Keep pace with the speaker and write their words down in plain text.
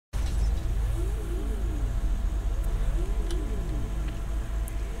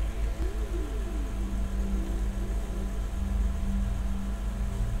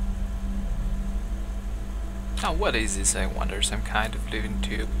Now what is this, I wonder? Some kind of living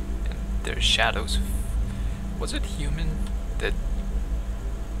tube, and there's shadows. Was it human that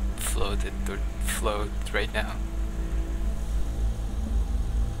floated or float right now?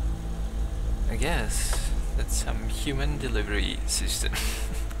 I guess that's some human delivery system.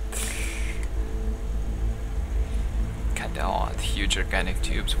 Kinda odd, huge organic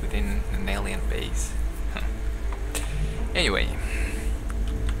tubes within an alien base. Anyway,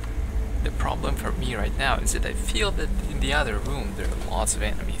 the problem for me right now is that I feel that in the other room there are lots of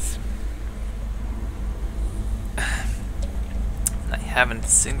enemies. I haven't a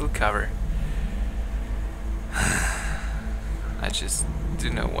single cover. I just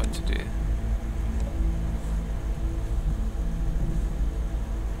don't know what to do.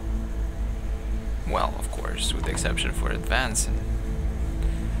 Well, of course, with the exception for advancing.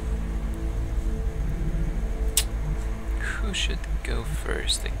 Who should go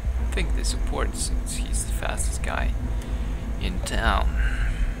first? I think the support, since he's the fastest guy in town.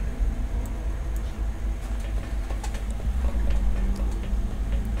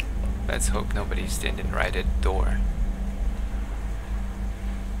 Let's hope nobody's standing right at the door.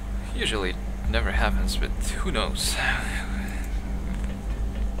 Usually it never happens, but who knows?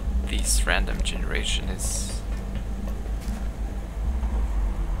 This random generation is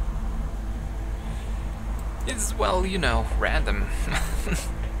well, you know, random.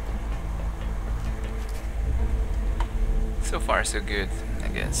 So far so good, I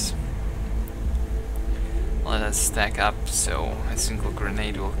guess. Let us stack up so a single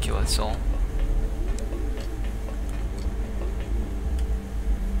grenade will kill us all.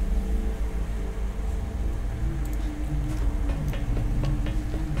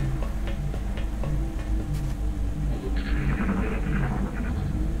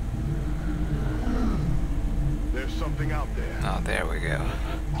 There's something out there. Oh, there we go.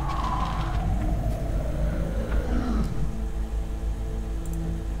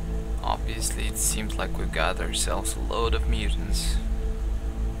 Obviously, it seems like we've got ourselves a load of mutants.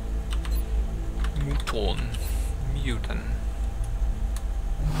 Mutant.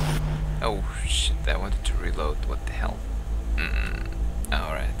 Oh shit, I wanted to reload, what the hell?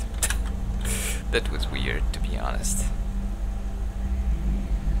 Alright. That was weird, to be honest.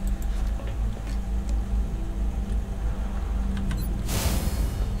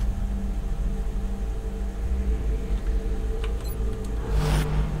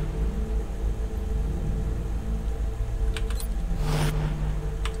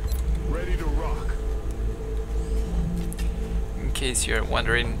 In case you're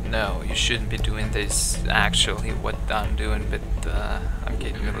wondering, no, you shouldn't be doing this actually what I'm doing, but I'm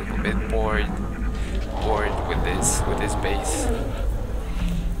getting a little bit bored with this base.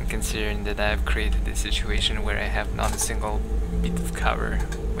 And considering that I've created this situation where I have not a single bit of cover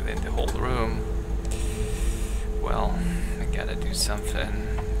within the whole room, well, I gotta do something.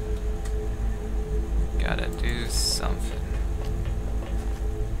 Gotta do something.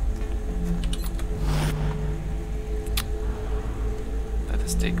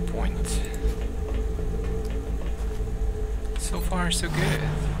 Take point. So far, so good.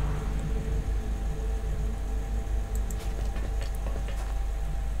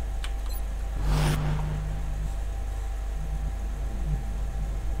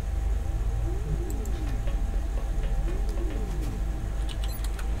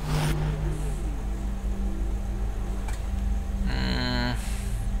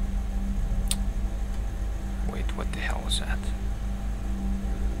 Wait, what the hell was that?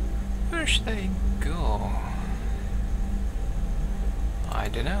 Where should I go? I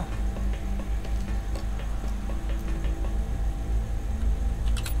don't know.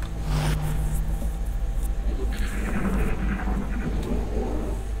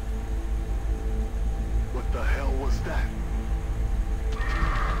 What the hell was that?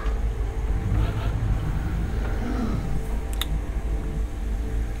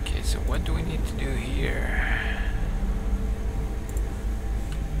 Okay, so what do we need to do here?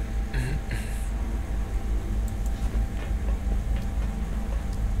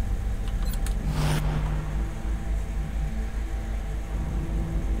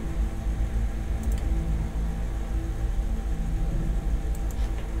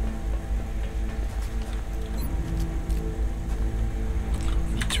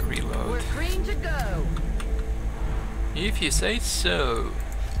 If you say so.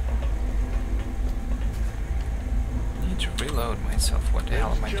 Need to reload myself. What the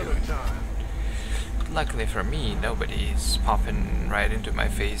hell am I doing? Luckily for me, nobody is popping right into my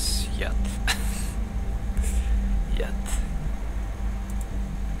face yet. Yet.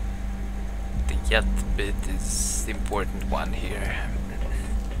 The yet bit is the important one here.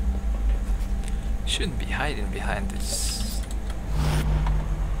 Shouldn't be hiding behind this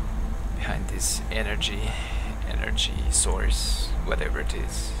energy source, whatever it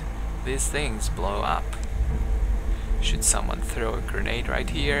is. These things blow up. Should someone throw a grenade right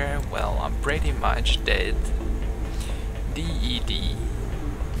here? Well, I'm pretty much dead. DED.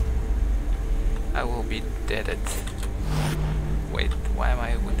 I will be deaded. Wait, why am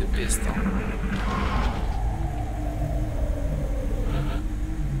I with the pistol?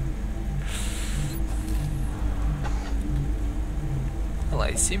 Well,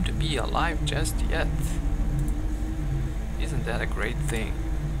 I seem to be alive just yet. Isn't that a great thing?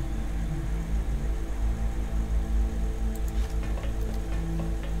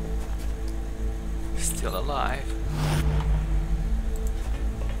 Still alive.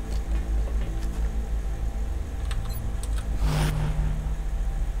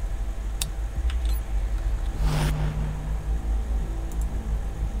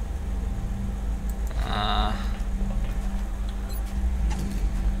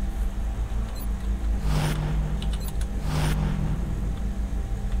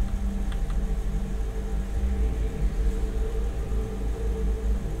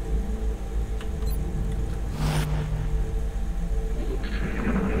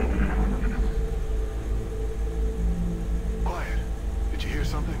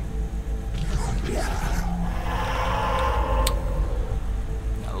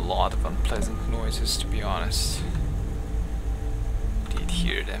 To be honest, did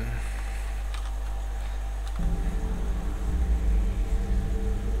hear them.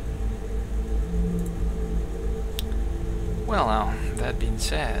 Well, now that being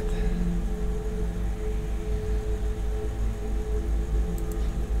said,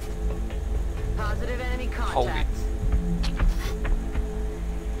 positive enemy contact. holy.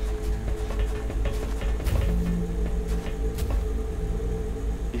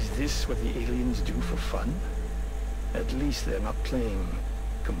 Is this what the aliens do for fun? At least they're not playing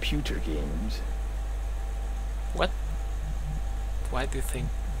computer games. What? Why do you think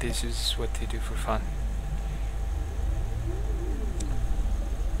this is what they do for fun?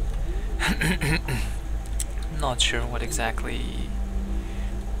 Not sure what exactly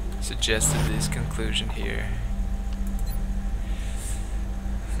suggested this conclusion here.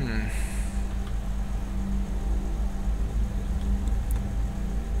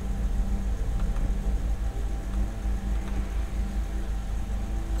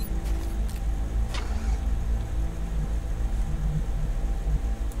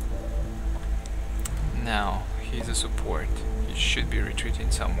 Now, he's a support. He should be retreating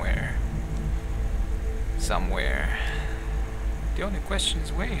somewhere. Somewhere. The only question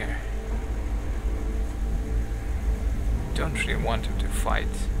is where? Don't really want him to fight.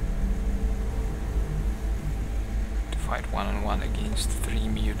 To fight one-on-one against 3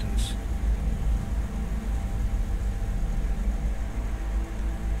 mutants.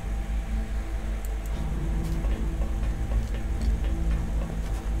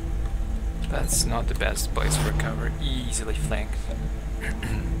 That's not the best place for cover. Easily flanked.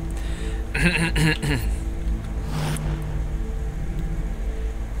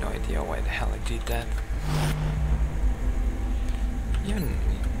 No idea why the hell I did that.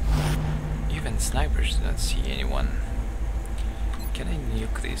 Even snipers do not see anyone. Can I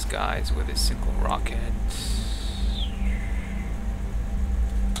nuke these guys with a single rocket?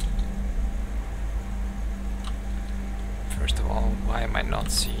 First of all, why am I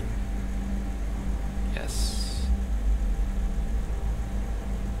not seen? Yes.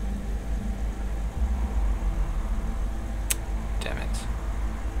 Damn it.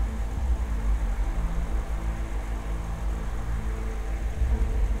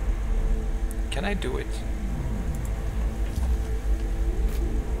 Can I do it?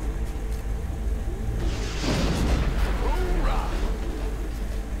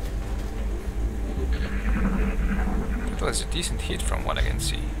 That was a decent hit from what I can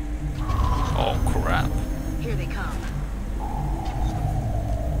see. Oh crap. Here they come.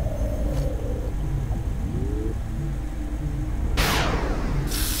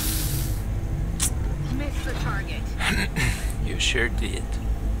 Missed the target. You sure did.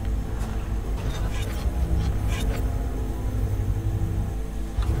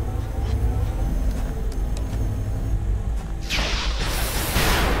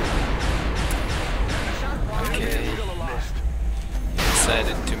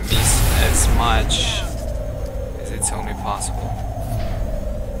 Decided to miss as much as it's only possible.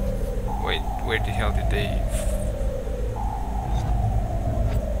 Wait, where the hell did they...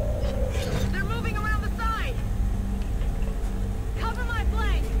 They're moving around the side. Cover my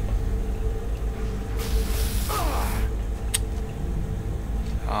flank.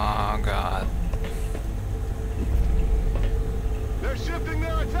 Oh god. shifting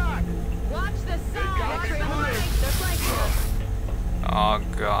their attack. Watch the side. got They're something. flanking us. Oh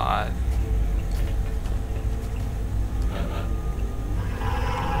god.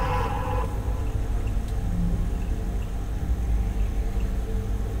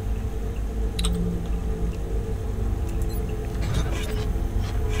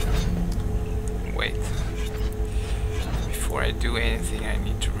 Wait. Before I do anything, I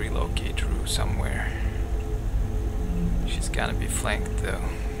need to relocate Rue somewhere. She's gonna be flanked though.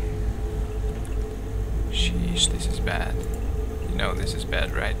 Sheesh, this is bad. You know this is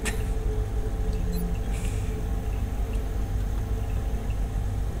bad, right?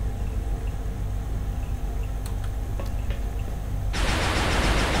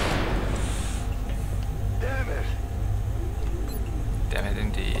 Damn it. Damn it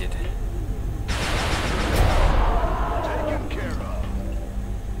indeed. Taken care of.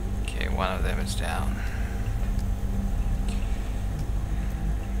 Okay, one of them is down.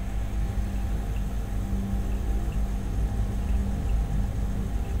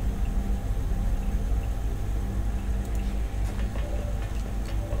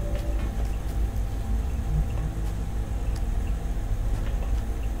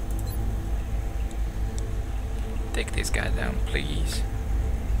 Take this guy down, please.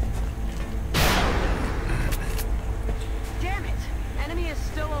 Damn it! Enemy is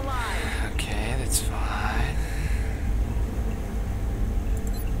still alive. Okay, that's fine.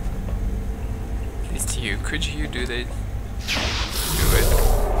 At least you, could you do that? Do it.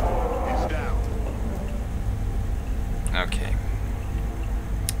 He's down. Okay.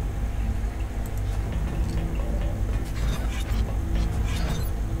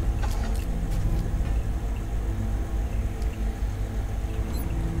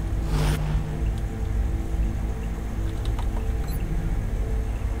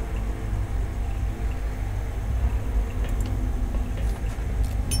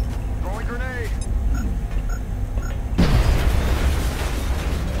 Throwing grenade.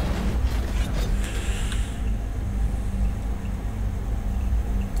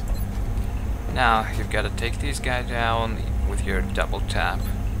 Now you've got to take these guys down with your double tap.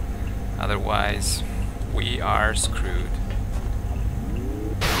 Otherwise, we are screwed.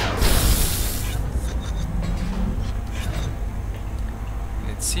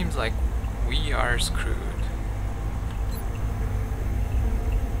 It seems like we are screwed.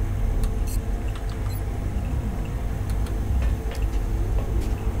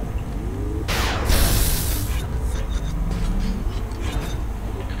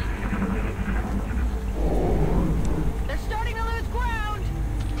 They're starting to lose ground.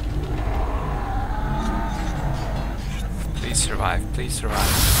 Please survive, please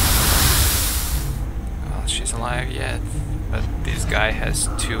survive. Well, she's alive yet, but this guy has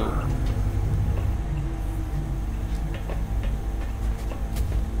two.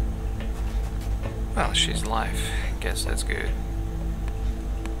 Well, she's alive. Guess that's good.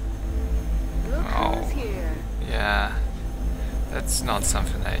 Look Oh. who's here. Yeah, that's not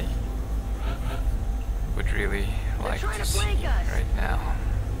something I would really like trying to to see flank us. right now.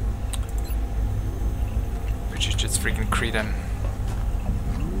 Which is just freaking Creedom.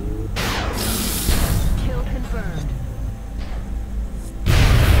 Kill confirmed.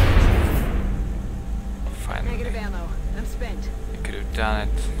 Finally. Negative ammo. I'm spent. I could have done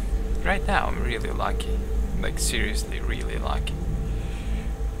it. Right now, I'm really lucky. Like, seriously, really lucky.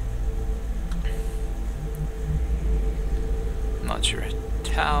 Not sure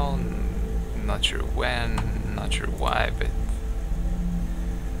how, not sure when, not sure why, but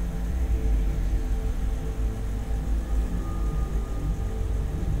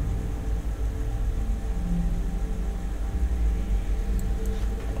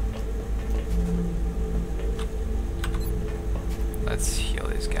let's heal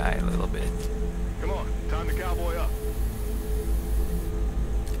this guy a little bit. Come on, time to cowboy up.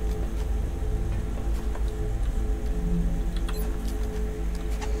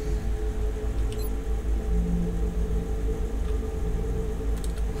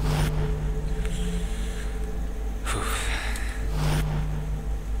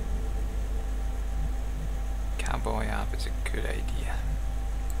 Cowboy up is a good idea.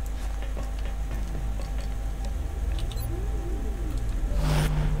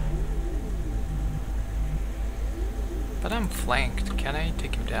 But I'm flanked. Can I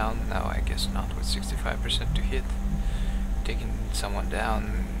take him down? No, I guess not. With 65% to hit, taking someone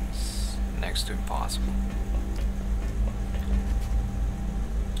down is next to impossible.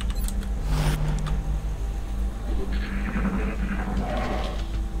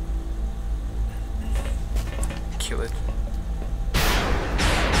 Kill it.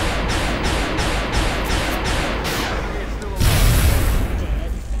 Enemy is still alive.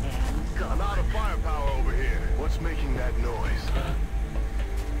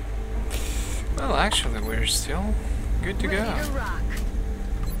 we're still good to go. Ready to rock.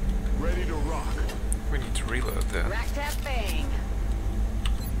 Ready to rock. We need to reload though. Rack tap bang.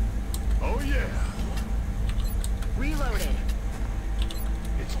 Oh yeah. Reloaded.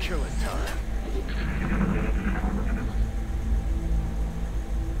 It's killing time.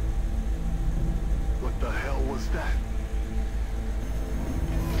 What the hell was that?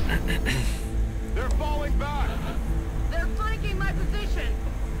 They're falling back. They're flanking my position.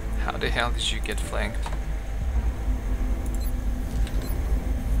 How the hell did you get flanked?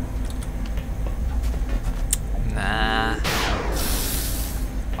 Nah.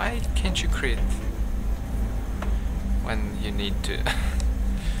 Why can't you crit when you need to?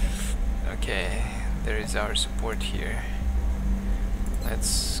 Okay, there is our support here.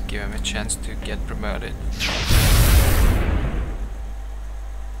 Let's give him a chance to get promoted.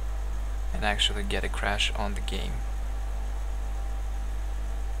 And actually get a crash on the game.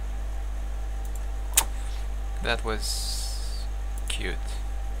 That was cute.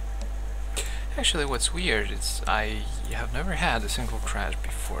 Actually, what's weird is I have never had a single crash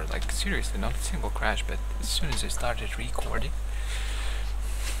before. Like, seriously, not a single crash, but as soon as I started recording,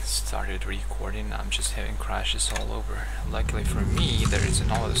 I'm just having crashes all over. Luckily for me, there is an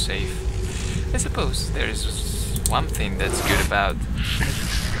autosave. I suppose there is one thing that's good about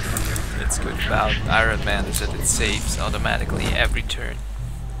Ironman is that it saves automatically every turn.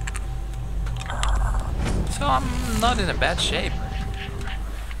 So I'm not in a bad shape.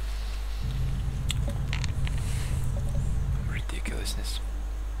 Ridiculousness.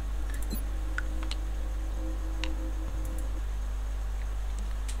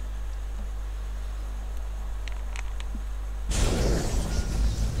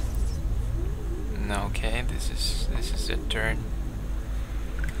 Okay, this is a turn.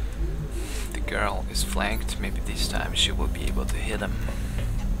 The girl is flanked. Maybe this time she will be able to hit him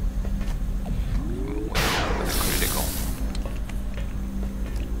with a critical.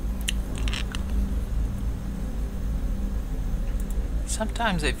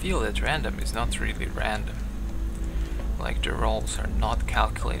 Sometimes I feel that random is not really random. Like the rolls are not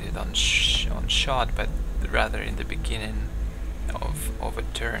calculated on shot, but rather in the beginning of a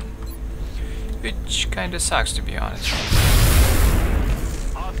turn. Which kinda sucks, to be honest.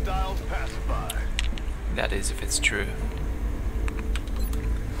 Hostiles pacified. That is, if it's true.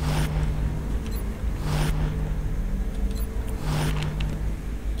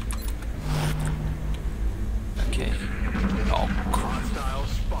 Okay. Oh, Hostiles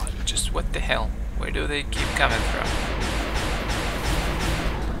spotted. just what the hell? Where do they keep coming from?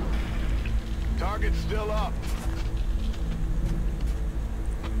 Target's still up.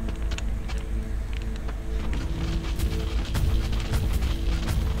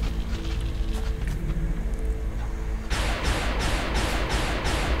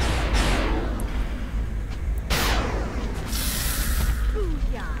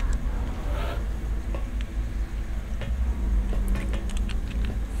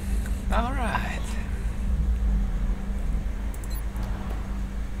 Alright.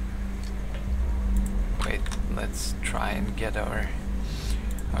 Wait, let's try and get our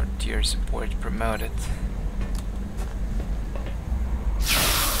tier support promoted.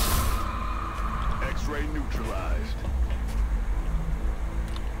 X-ray neutralized.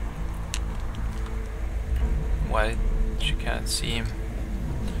 What? You can't see him?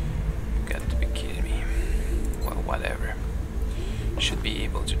 You got to be kidding me. Well, whatever. Should be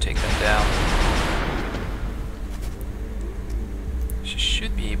able to take them down. She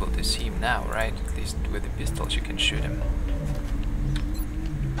should be able to see him now, right? At least with the pistol she can shoot him.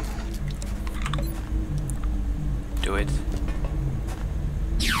 Do it.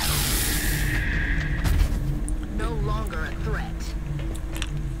 No longer a threat.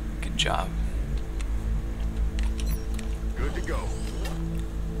 Good job. Good to go.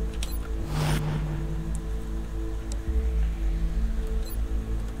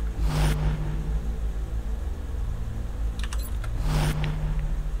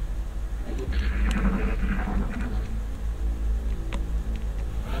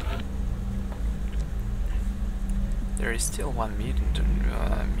 There is still one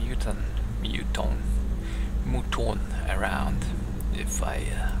muton around, if I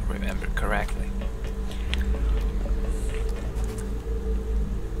remember correctly.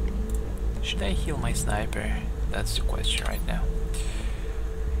 Should I heal my sniper? That's the question right now.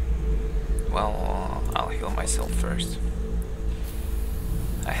 Well, I'll heal myself first.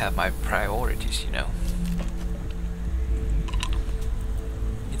 I have my priorities, you know.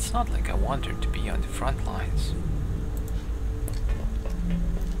 It's not like I wanted to be on the front lines.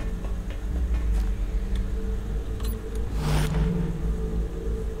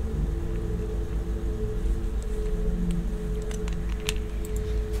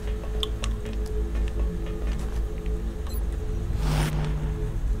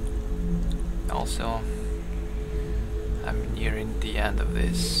 Also, I'm nearing the end of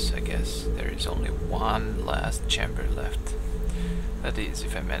this. I guess there is only one last chamber left. That is,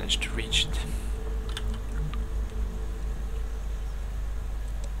 if I manage to reach it.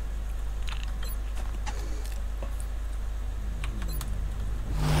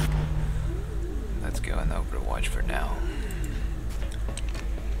 Let's go on Overwatch for now.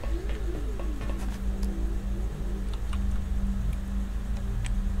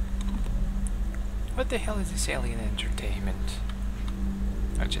 What the hell is this alien entertainment?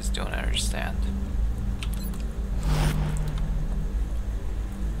 I just don't understand.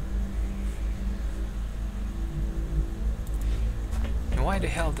 And why the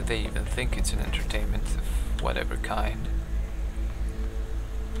hell did they even think it's an entertainment of whatever kind?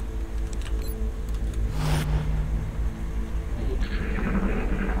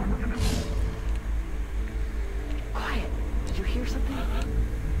 Quiet. Did you hear something?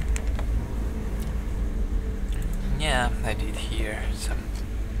 Yeah, I did hear some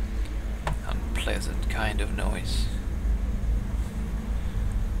unpleasant kind of noise.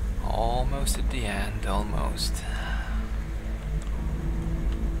 Almost at the end, almost.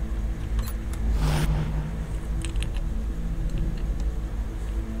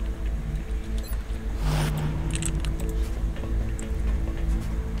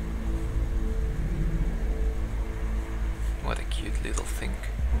 What a cute little thing.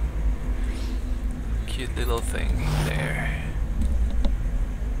 Cute little thing there.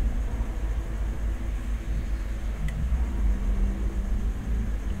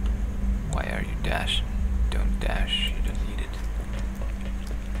 Why are you dashing? Don't dash, you don't need it.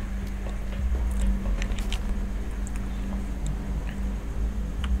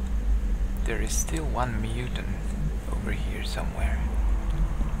 There is still one mutant over here somewhere.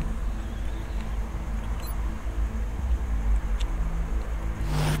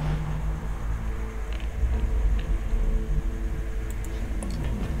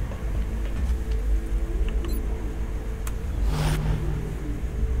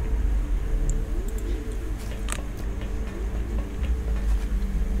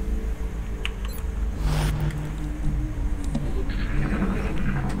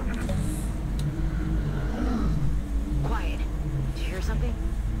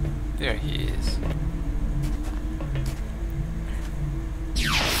 There he is.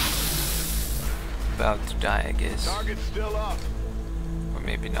 About to die, I guess. Target's still up. Or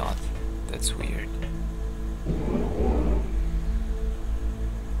maybe not. That's weird.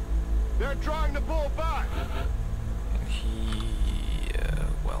 They're trying to pull back. And he,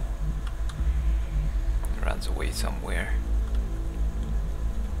 well, runs away somewhere.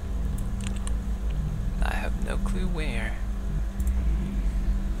 I have no clue where.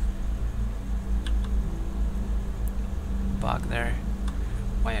 Wagner,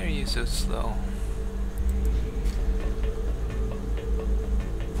 why are you so slow?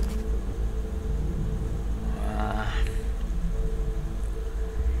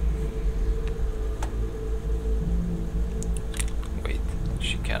 Wait,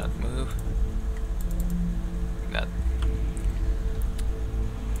 she cannot move. That.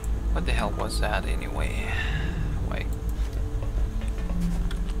 What the hell was that anyway? Why?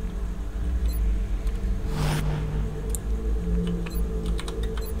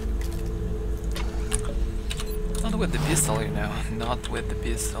 Not with the pistol, you know. Not with the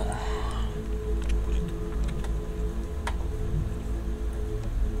pistol.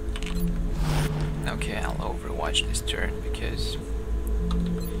 Okay, I'll overwatch this turn because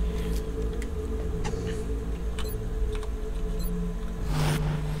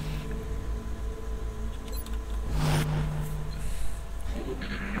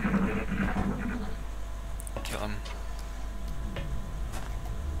kill him.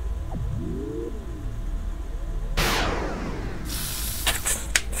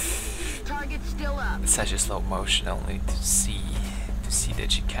 Target's still up. It's such a slow motion only to see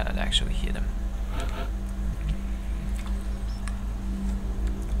that she cannot actually hit him.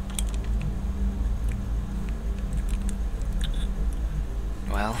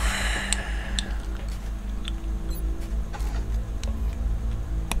 Well,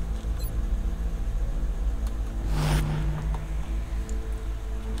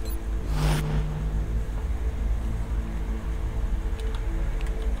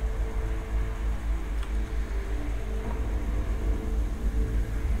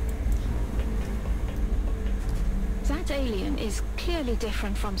 that alien is clearly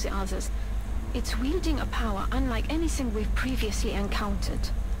different from the others. It's wielding a power unlike anything we've previously encountered.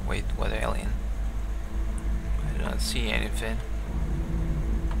 wait, what alien? I do not see anything.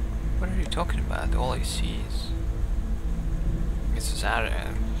 What are you talking about? All I see is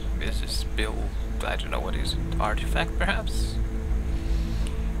This is build, I don't know what is it, artifact perhaps?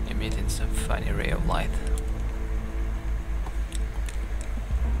 Emitting some funny ray of light.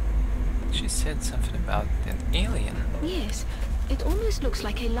 She said something about an alien. Yes, it almost looks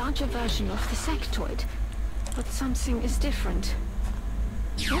like a larger version of the sectoid, but something is different.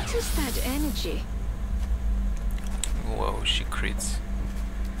 What is that energy? Whoa, she crits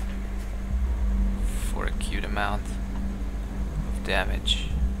for a cute amount of damage.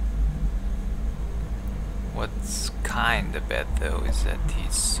 What's kinda bad though is that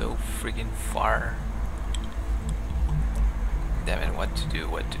he's so friggin' far. Damn it, what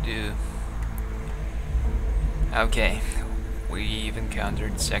to do. Okay, we've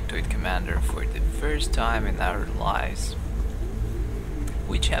encountered Sectoid Commander for the first time in our lives,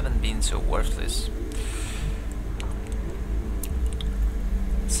 which haven't been so worthless.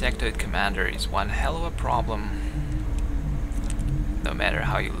 Sectoid Commander is one hell of a problem, no matter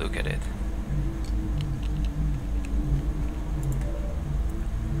how you look at it.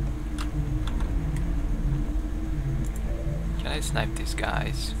 Can I snipe these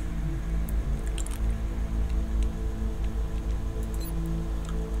guys?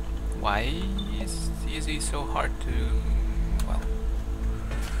 Why is he so hard to... well...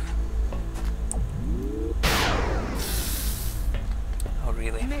 Oh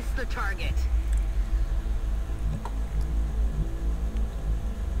really? Missed the target.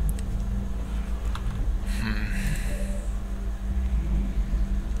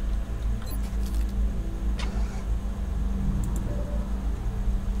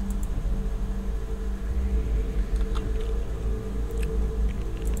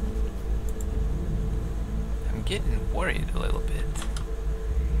 Getting worried a little bit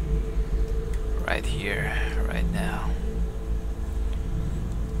right here, right now.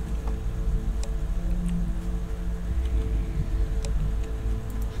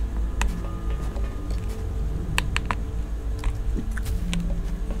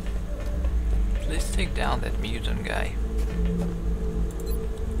 Please take down that mutant guy.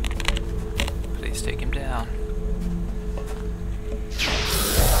 Please take him down.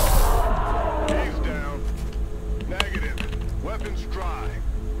 Weapons dry.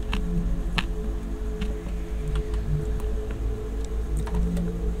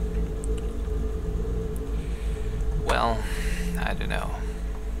 Well, I don't know.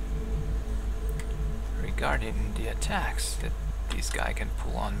 Regarding the attacks that this guy can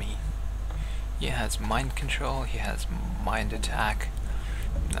pull on me. He has mind control, he has mind attack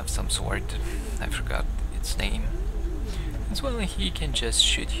of some sort. I forgot its name. As well, he can just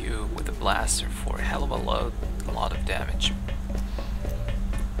shoot you with a blaster for a hell of a lot of damage.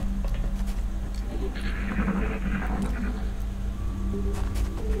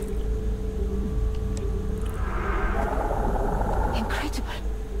 Incredible.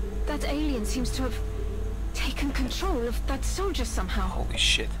 That alien seems to have taken control of that soldier somehow. Holy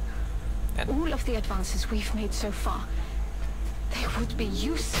shit. And all of the advances we've made so far, they would be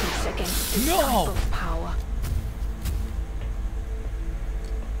useless against this No! type of power.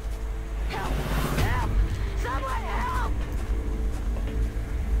 Help! Help! Someone help!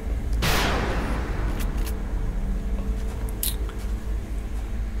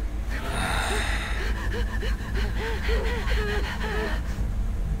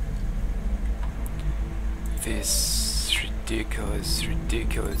 this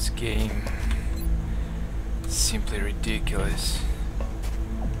ridiculous game. Simply ridiculous.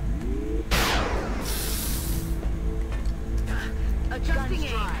 Adjusting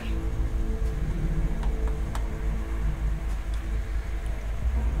aim.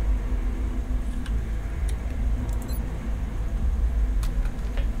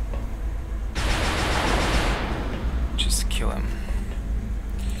 Just kill him.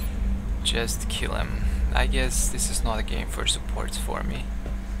 Just kill him. I guess this is not a game for supports for me.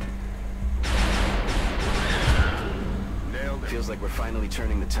 Nailed it. Feels like we're finally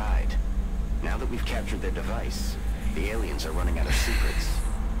turning the tide. Now that we've captured their device, the aliens are running out of secrets.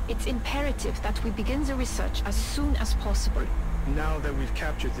 It's imperative that we begin the research as soon as possible. Now that we've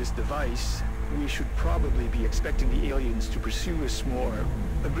captured this device, we should probably be expecting the aliens to pursue us more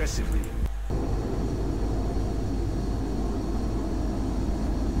aggressively.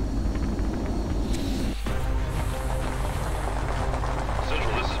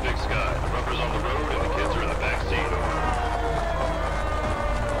 Central, this is Big Sky. The rubber's on the road and the kids are in the back seat.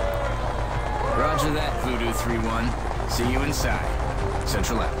 Roger that, Voodoo 3-1. See you inside.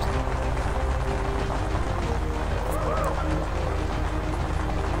 Central out.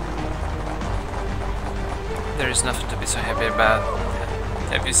 There is nothing to be so happy about.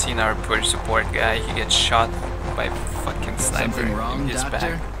 Have you seen our poor support guy? He gets shot by a fucking sniper Something wrong, in his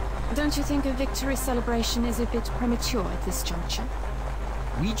Doctor? back. Don't you think a victory celebration is a bit premature at this juncture?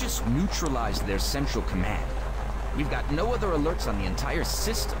 We just neutralized their central command. We've got no other alerts on the entire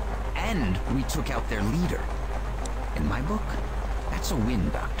system, and we took out their leader. In my book, that's a win,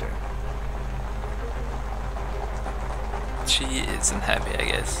 Doctor. She isn't happy, I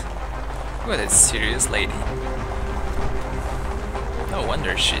guess. What a serious lady. No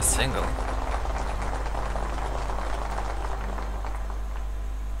wonder she's single.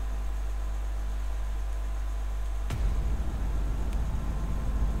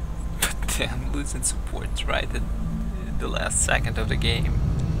 But I'm losing support right at the last second of the game.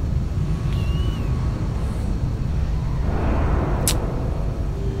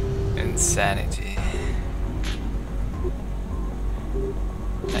 Insanity.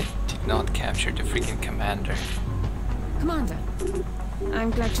 I did not capture the freaking commander. Commander, I'm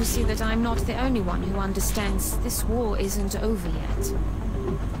glad to see that I'm not the only one who understands this war isn't over yet.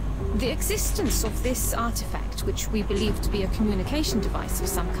 The existence of this artifact, which we believe to be a communication device of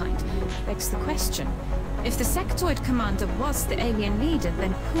some kind, begs the question. If the sectoid commander was the alien leader,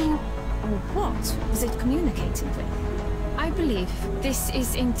 then who or what was it communicating with? I believe this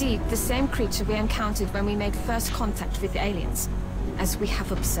is indeed the same creature we encountered when we made first contact with the aliens. As we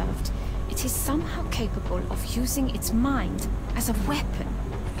have observed, it is somehow capable of using its mind as a weapon.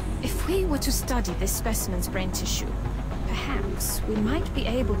 If we were to study this specimen's brain tissue, perhaps we might be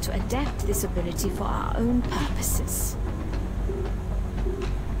able to adapt this ability for our own purposes.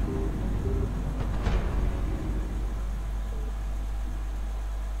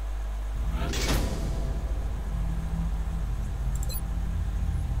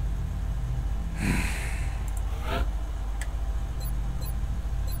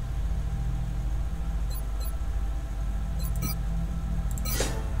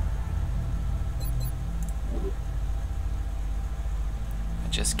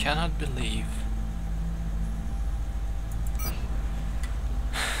 Just cannot believe.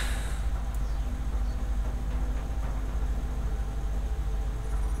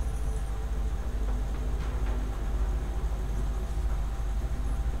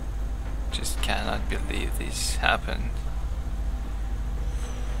 Just cannot believe this happened.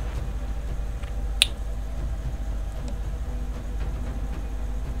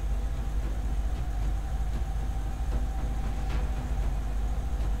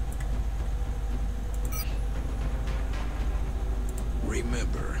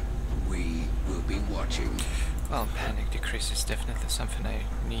 Remember, we will be watching. Well, panic decrease is definitely something I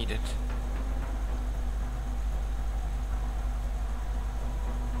needed.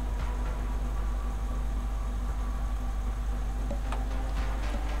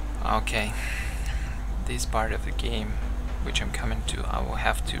 Okay, this part of the game, which I'm coming to, I will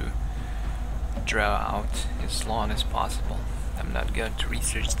have to draw out as long as possible. I'm not going to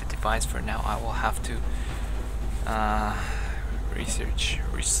research the device for now. I will have to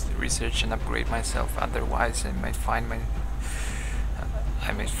research and upgrade myself. Otherwise, I might find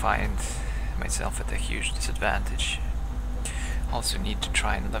myself at a huge disadvantage. Also, need to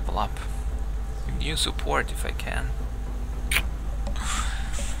try and level up new support if I can.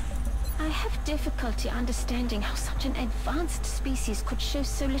 I have difficulty understanding how such an advanced species could show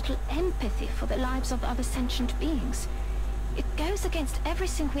so little empathy for the lives of other sentient beings. It goes against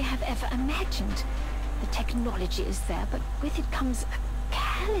everything we have ever imagined. The technology is there, but with it comes a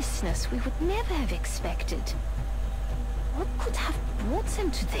callousness we would never have expected. What could have brought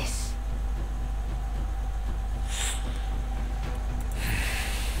them to this?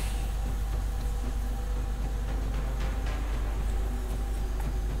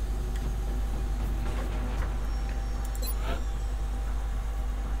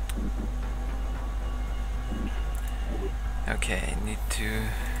 Okay, I need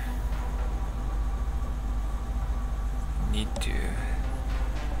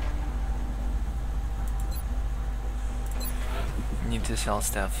to sell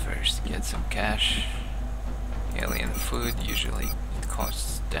stuff first, get some cash. Alien food, usually it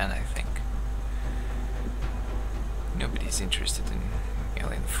costs 10, I think. Nobody's interested in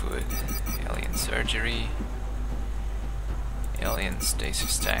alien food. Alien surgery. Alien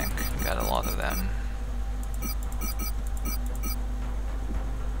stasis tank, got a lot of them.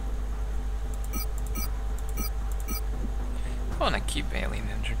 I wanna keep alien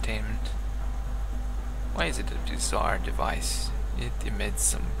entertainment. Why is it a bizarre device? It emits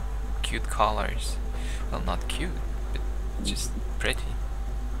some cute colors. Well, not cute, but just pretty.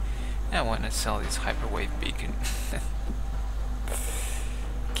 I wanna sell this hyperwave beacon.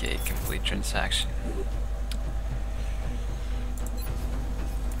 Okay, complete transaction.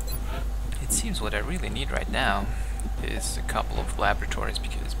 It seems what I really need right now is a couple of laboratories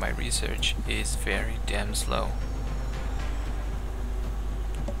because my research is very damn slow.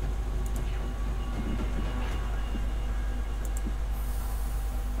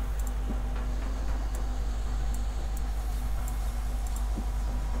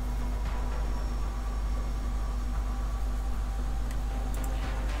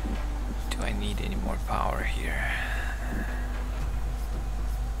 Do I need any more power here?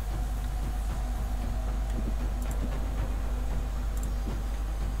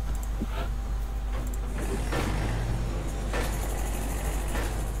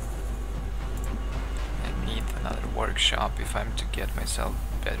 Workshop if I'm to get myself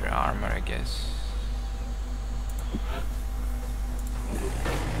better armor, I guess.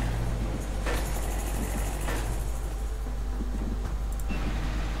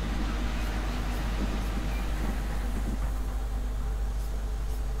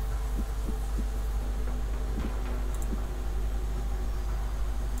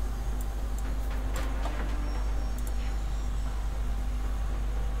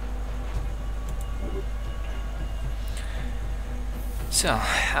 So,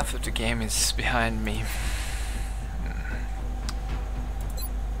 half of the game is behind me.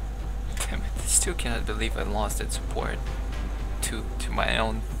 Damn it, I still cannot believe I lost that support to my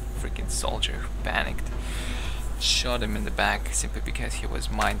own freaking soldier who panicked. Shot him in the back simply because he was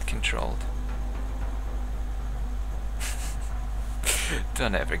mind controlled.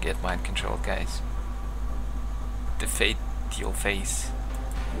 Don't ever get mind controlled, guys. The fate you'll face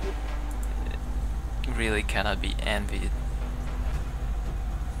really cannot be envied.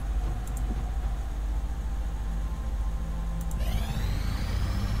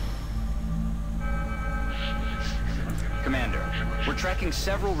 Commander, we're tracking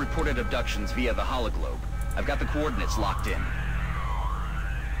several reported abductions via the hologlobe. I've got the coordinates locked in.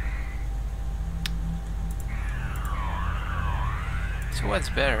 So what's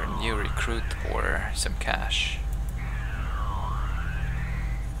better, new recruit or some cash?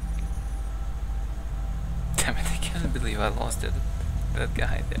 Damn it, I can't believe I lost that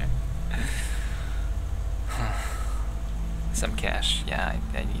guy there. Some cash, yeah,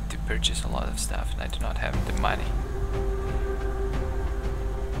 I need to purchase a lot of stuff and I do not have the money.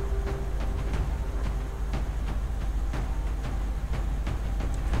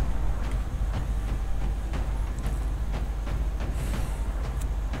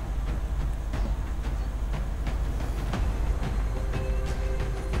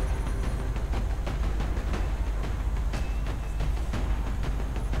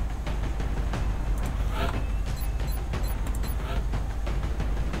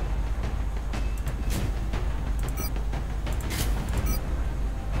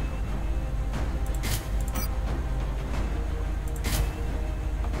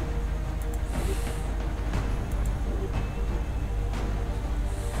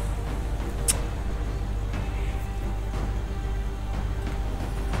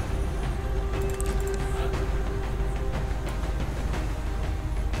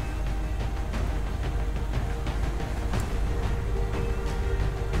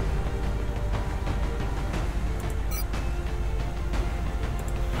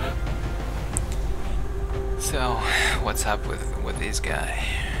 So, what's up with this guy?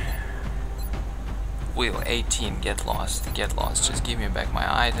 Wheel 18, get lost, get lost. Just give me back my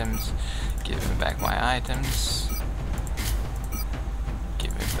items. Give me back my items.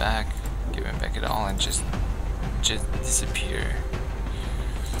 Give me back it all, and just disappear.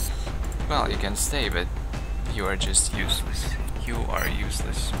 Well, you can stay, but you are just useless. You are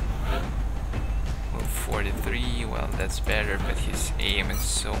useless. Well, 43, well, that's better, but his aim is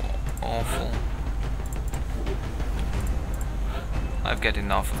so awful. I've got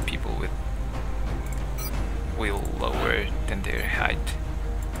enough of people with wheel lower than their height.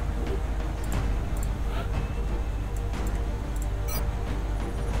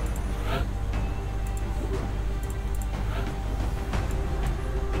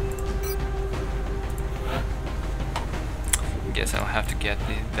 Guess I'll have to get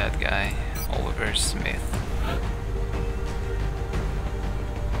that guy, Oliver Smith.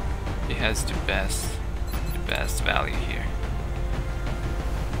 He has the best value here.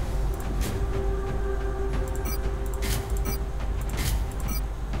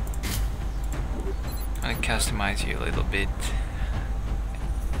 I customize you a little bit.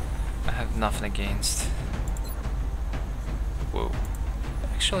 I have nothing against. Whoa.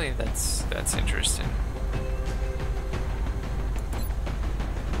 Actually, that's interesting.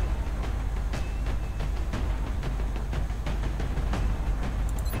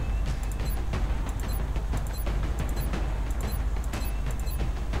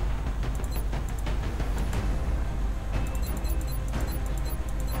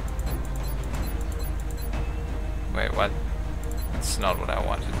 Wait, what? It's not what I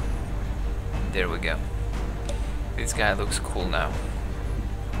wanted. There we go. This guy looks cool now.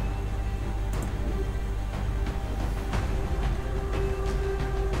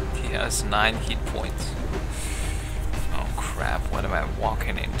 He has 9 hit points. Oh crap, what am I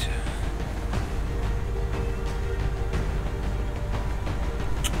walking into?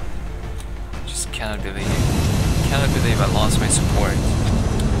 Just cannot believe I lost my support.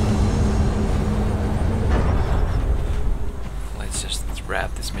 Let's just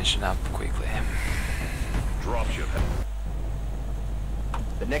wrap this mission up quickly. Dropship.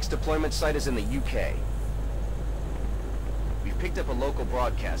 The next deployment site is in the UK. We've picked up a local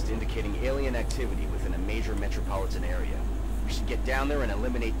broadcast indicating alien activity within a major metropolitan area. We should get down there and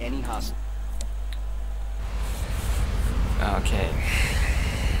eliminate any hostile. Okay.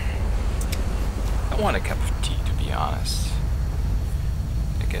 I want a cup of tea, to be honest.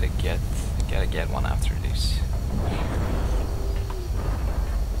 I gotta get one after this.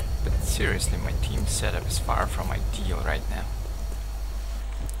 But seriously, my team setup is far from ideal right now.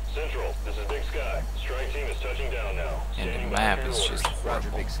 Central, this is Big Sky. Strike team is touching down now. And the map is just Roger,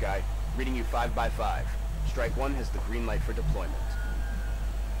 horrible. Big Sky. Reading you 5 by 5. Strike 1 has the green light for deployment.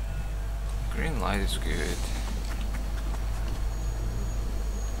 Green light is good.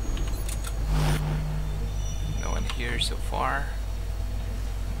 No one here so far.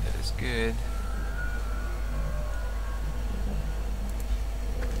 That is good.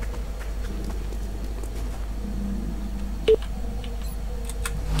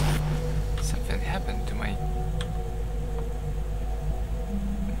 Something happened to my...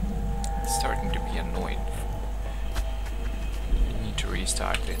 It's starting to be annoyed. I need to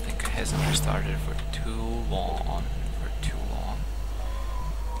restart. I think it hasn't restarted for too long.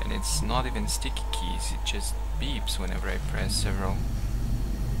 And it's not even sticky keys, it just beeps whenever I press several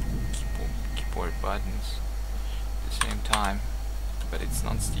keyboard buttons at the same time. But it's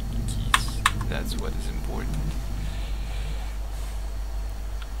not sticky keys, that's what is important.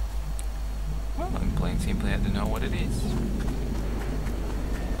 Well, I'm playing simply, I don't know what it is.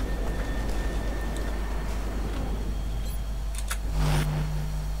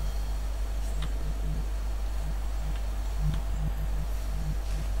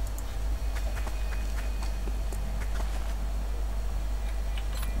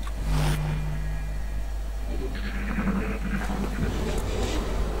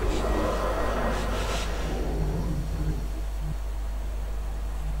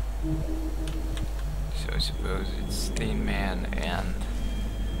 So I suppose it's Thin Man and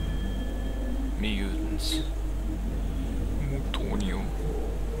mutants. Mutonio.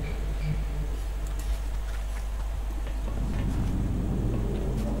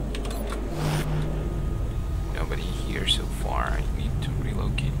 Nobody here so far. I need to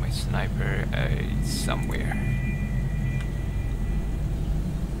relocate my sniper. It's somewhere.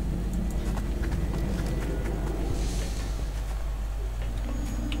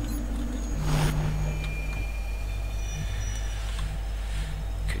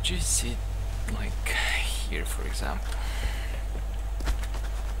 Could you sit like here, for example?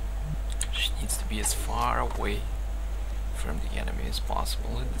 She needs to be as far away from the enemy as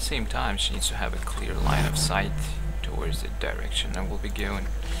possible. At the same time, she needs to have a clear line of sight towards the direction I will be going.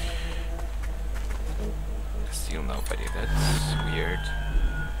 Still nobody, that's weird.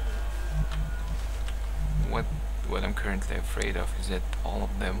 What I'm currently afraid of is that all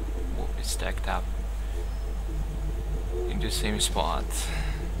of them will be stacked up in the same spot.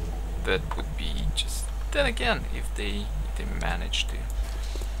 That would be just... Then again, if they manage to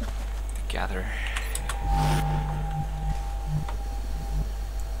gather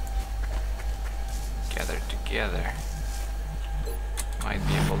together, might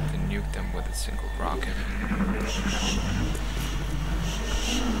be able to nuke them with a single rocket.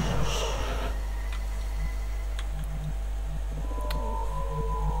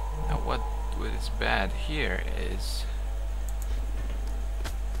 Now what is bad here is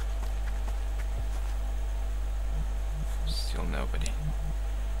still nobody,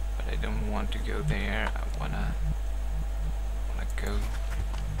 but I don't want to go there. I wanna go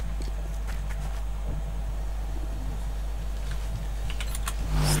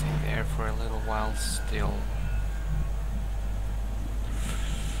stay there for a little while still.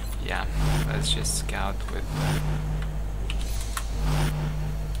 Yeah, let's just scout with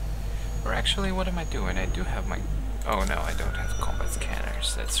or actually, what am I doing? I do have my... Oh no, I don't have combat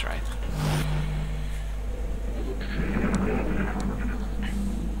scanners, that's right.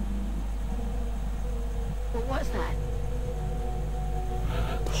 What was that?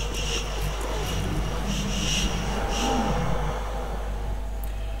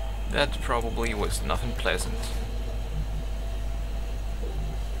 That probably was nothing pleasant.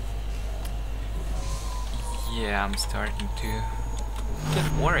 Yeah, I'm starting to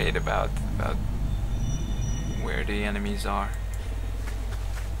get worried about where the enemies are.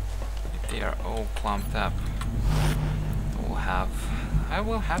 If they are all clumped up, I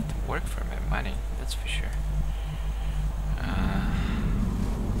will have to work for my money, that's for sure.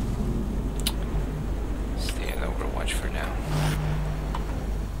 Stay on Overwatch for now.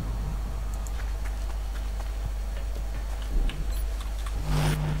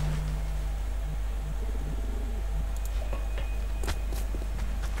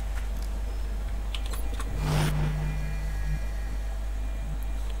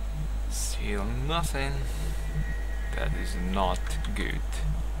 Still nothing. That is not good.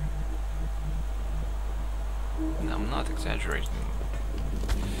 And I'm not exaggerating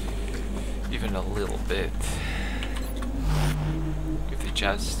even a little bit. If they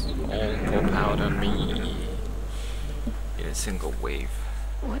just all pop out on me in a single wave,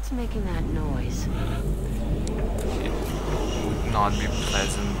 What's making that noise? it would not be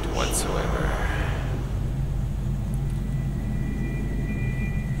pleasant whatsoever.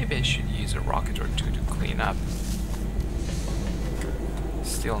 Maybe I should use a rocket or two to clean up.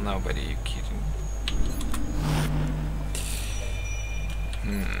 Still nobody, you kidding?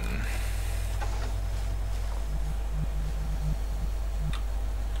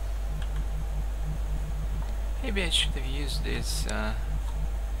 Maybe I should have used this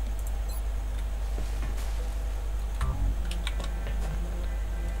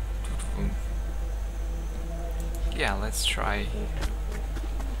yeah, let's try.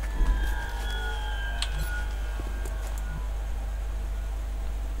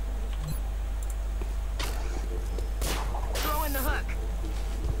 Throw in the hook.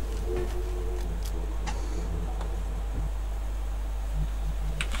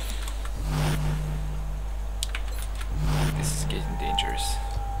 This is getting dangerous.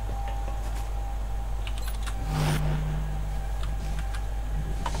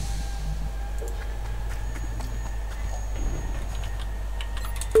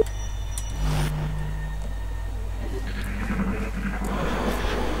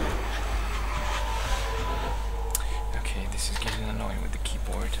 Okay, this is getting annoying with the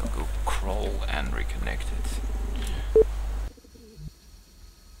keyboard. I'll go crawl and reconnect it.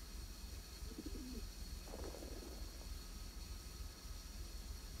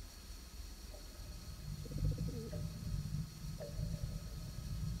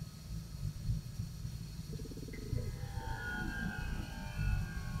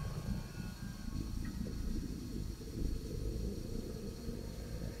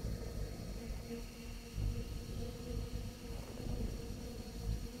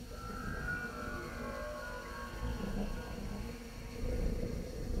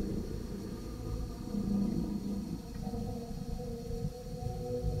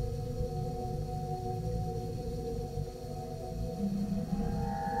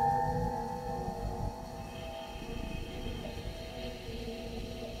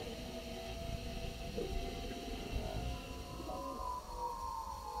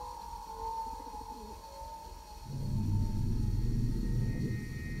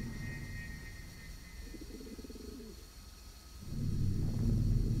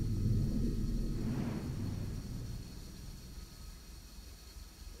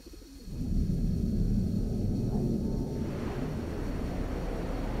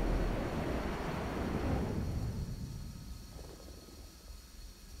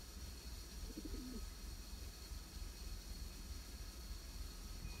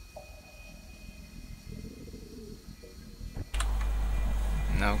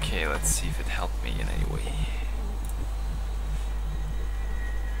 Okay, let's see if it helped me in any way.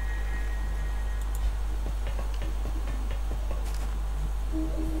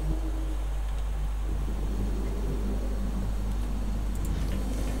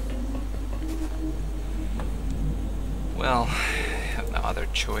 Well, I have no other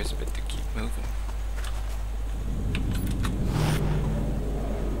choice but to keep moving.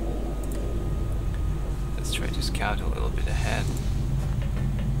 Let's try to scout a little bit ahead.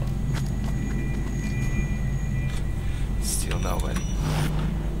 Still nobody.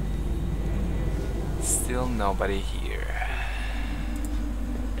 Still nobody here.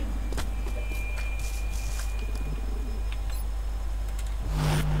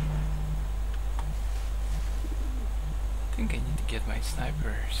 I think I need to get my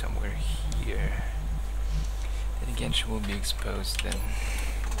sniper somewhere here. Then again, she will be exposed then.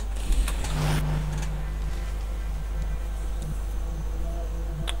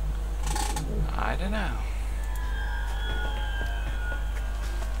 I don't know.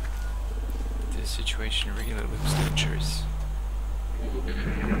 This situation really looks dangerous.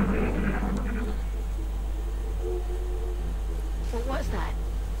 What was that?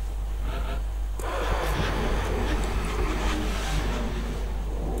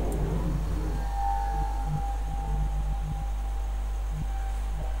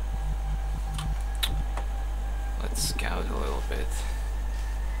 Let's scout a little bit.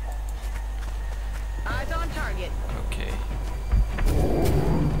 Eyes on target. Okay.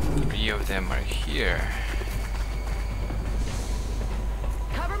 3 of them are here.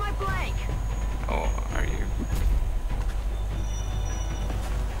 Cover my flank. Oh, are you?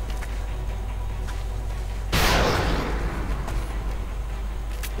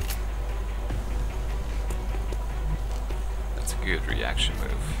 That's a good reaction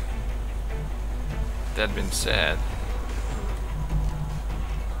move. That being said,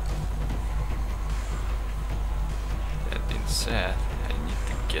 I need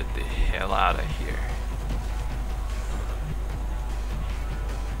to get the hell out of here.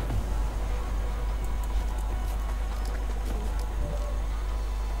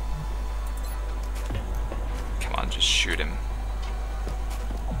 Come on, just shoot him.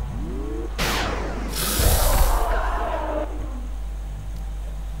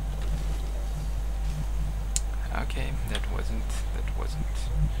 Okay, that wasn't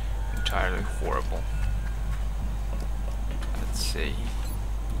entirely horrible. Let's see.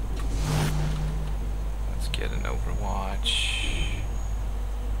 Let's get an Overwatch.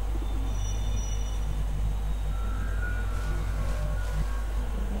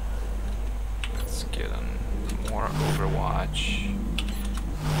 Let's get more Overwatch.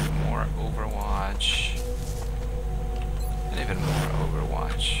 More Overwatch. And even more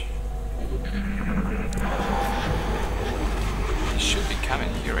Overwatch. He should be coming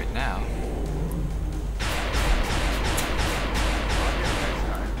here right now.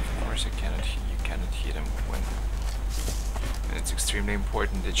 Of course, you cannot hit him when. And it's extremely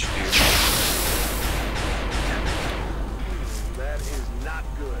important that you do. That is not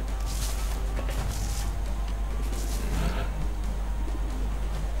good.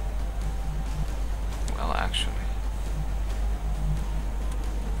 Well, actually.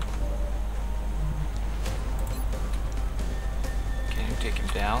 Can you take him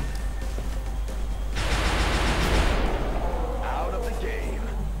down? Out of the game.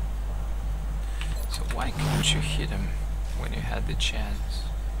 So why couldn't you hit him when you had the chance?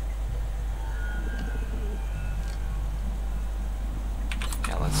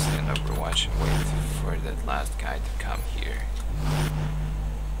 Yeah, let's stand Overwatch and wait for that last guy to come here.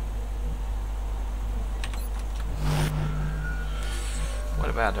 What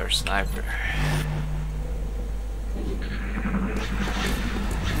about our sniper?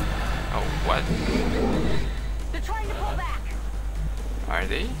 Oh, what? They're trying to pull back. Are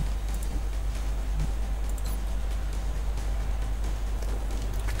they?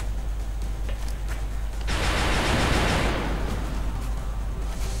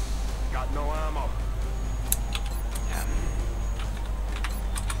 Got no ammo. Yeah.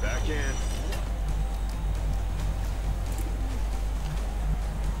 Back in.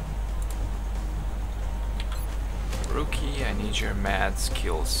 Rookie, I need your mad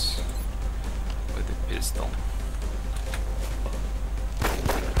skills with the pistol.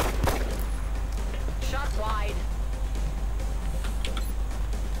 Shot wide.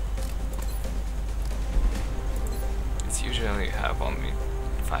 It's usually you have only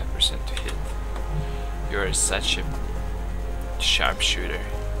 5% to hit. You're such a sharpshooter.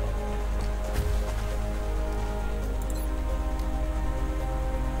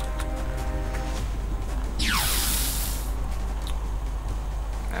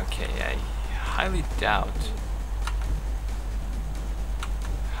 Okay, I highly doubt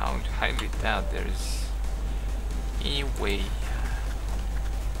there's any way.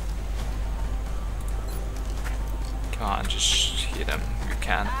 Come on, just hit him. You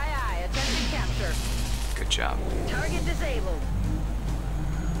can. Aye, aye. Attempting capture. Good job. Target disabled.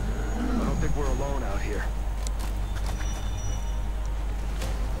 I don't think we're alone out here.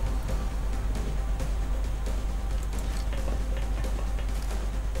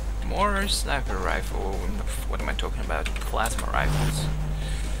 More sniper rifle. What am I talking about? Plasma rifles.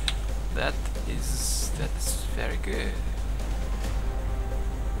 That's very good.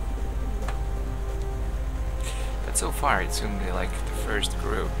 But so far it's only like the first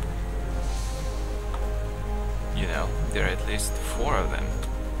group. You know, there are at least 4 of them.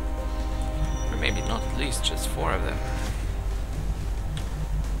 Or maybe not at least, just 4 of them.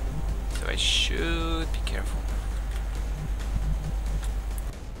 So I should be careful.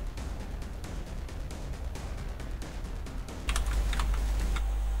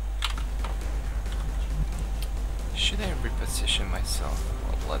 Should I reposition myself?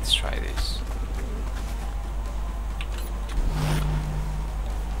 Well, let's try this.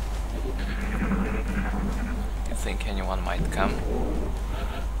 think anyone might come.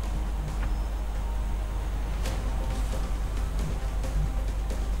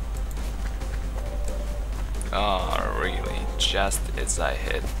 Oh, really? Just as I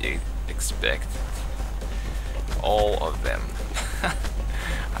had expected. All of them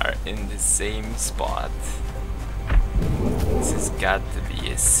are in the same spot. This has got to be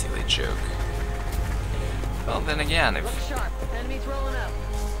a silly joke. Well, then again, if Look sharp. Enemies rolling up.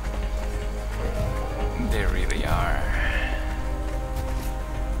 they really are.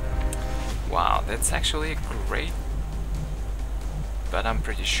 Wow, that's actually great. But I'm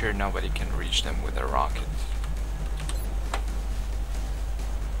pretty sure nobody can reach them with a rocket.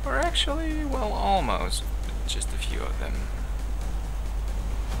 Or actually, well, almost. But just a few of them.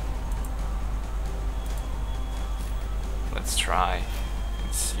 Let's try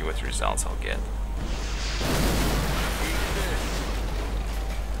and see what results I'll get.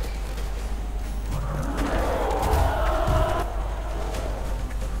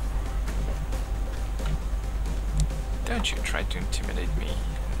 Don't you try to intimidate me.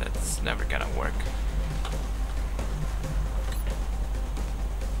 That's never gonna work.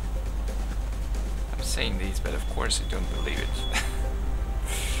 I'm saying these, but of course I don't believe it.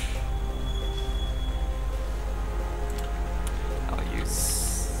 I'll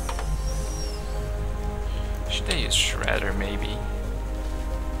use... Should I use Shredder, maybe?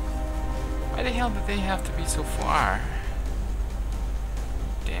 Why the hell did they have to be so far?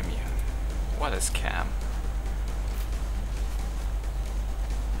 Damn you. What a scam.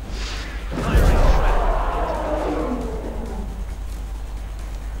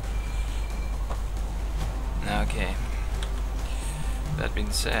 Okay. That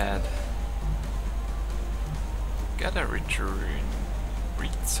being said, gotta read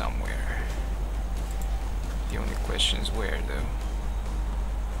somewhere. The only question is where, though.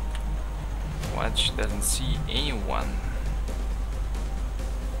 Watch doesn't see anyone.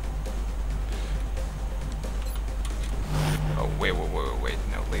 Oh, wait,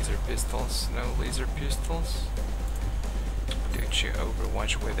 no laser pistols, no laser pistols. Don't you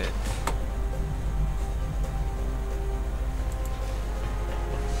overwatch with it.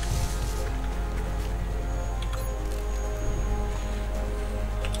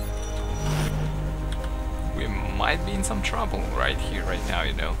 We might be in some trouble right here, right now,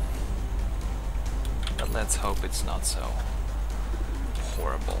 you know. But let's hope it's not so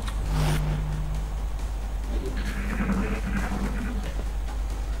horrible.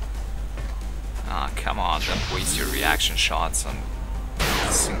 Ah, come on, don't waste your reaction shots on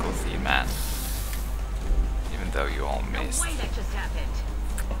a single theme, man. Even though you all missed. No way that just happened.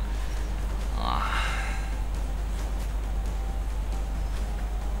 Ah.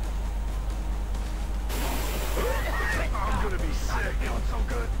 I'm gonna be sick. Feeling so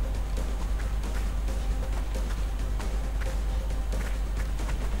good.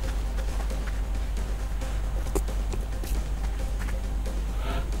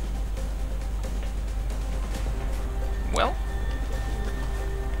 Well,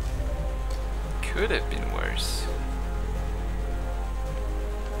 could have been worse.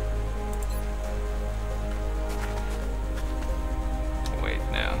 Wait,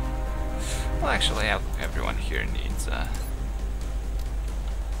 no. Well, actually, everyone here needs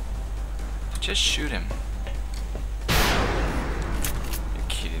just shoot him. You're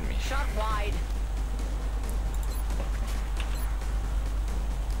kidding me. Shot wide.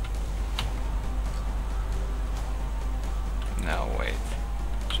 No, wait.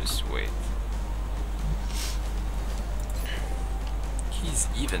 Just wait. He's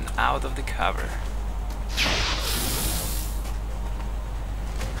even out of the cover.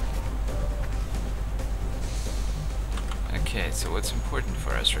 Okay, so what's important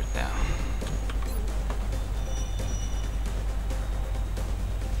for us right now?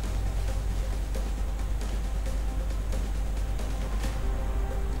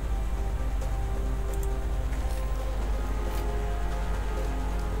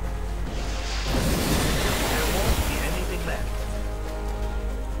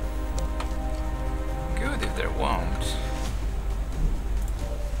 Good if there won't.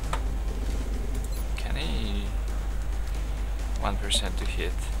 Can I 1% to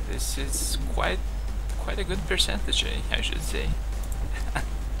hit? This is quite a good percentage, I should say.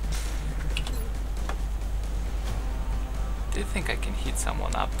 Do you think I can hit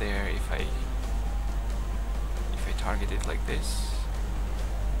someone up there if I target it like this?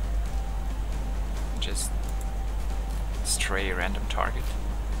 Just stray random target.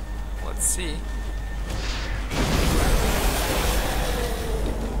 Let's see.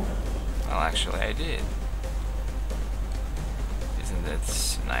 Well, actually I did. Isn't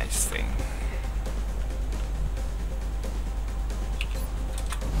that a nice thing?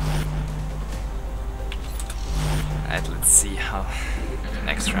 Alright, let's see how the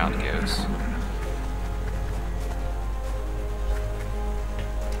next round goes.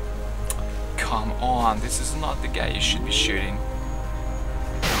 Come on, this is not the guy you should be shooting.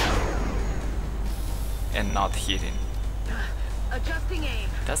 And not hitting. Adjusting aim.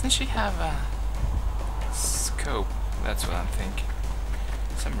 Doesn't she have a scope? That's what I'm thinking.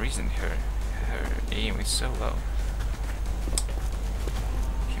 For some reason her aim is so low.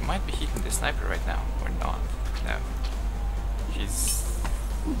 He might be hitting the sniper right now, or not. No. He's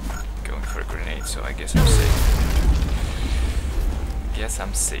going for a grenade, so I guess I'm safe. Guess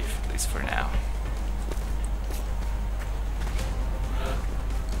I'm safe, at least for now.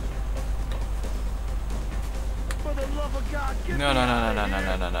 No, no, no, no, no, no,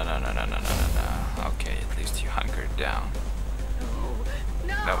 no, no, no, no, no, no, no, no, no. Okay, at least you hunkered down.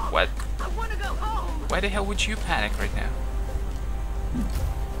 No, what? I want to go home. Why the hell would you panic right now?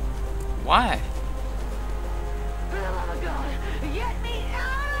 Why? For the love of God, get me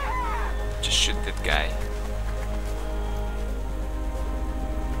out of here! Just shoot that guy.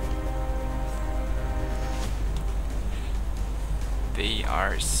 They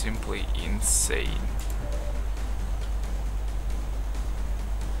are simply insane.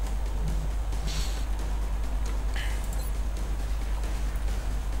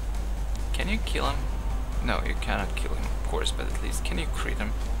 Can you kill him? No, you cannot kill him, of course, but at least can you crit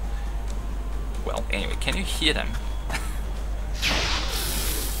him? Well, anyway, can you hit him?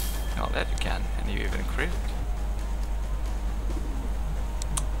 Oh, that you can, and you even crit.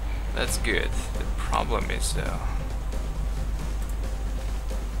 That's good. The problem is though,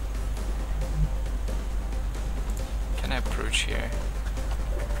 can I approach here?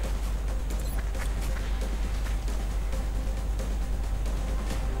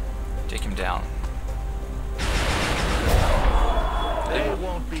 Take him down. They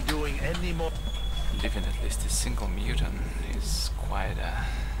won't be doing any more. Living at least a single mutant is quite a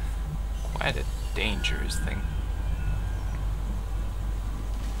dangerous thing.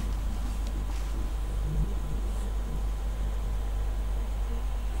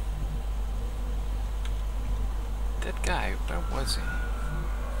 That guy, where was he?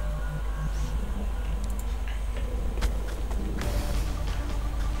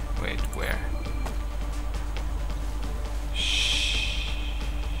 Wait, where? Shh.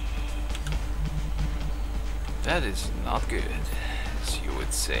 That is not good, as you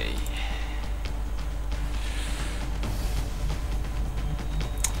would say.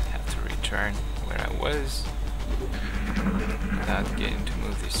 Have to return where I was without getting to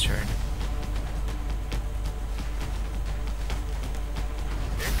move this turn.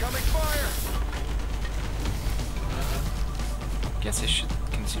 Incoming fire! Guess I should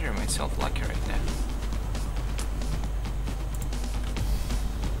consider myself lucky right now.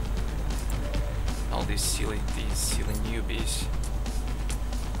 All these silly newbies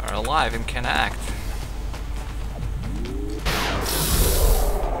are alive and can act.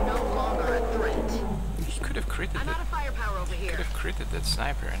 No longer a threat. He could have critted I'm it. out of firepower over Could here. have critted that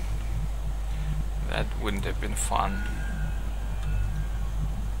sniper, and that wouldn't have been fun.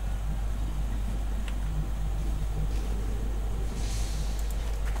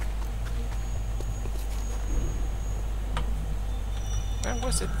 Where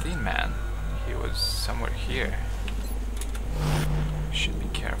was that thin man? He was somewhere here. Should be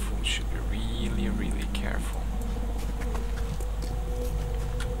careful. Should be really, really careful.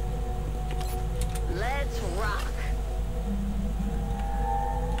 Let's rock.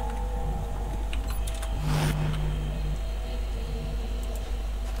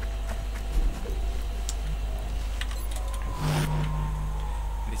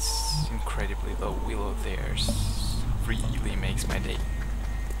 This incredibly low wheel of theirs really makes my day.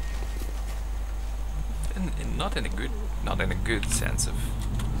 And not in a good sense of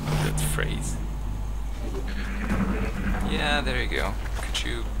that phrase. Yeah, there you go. Could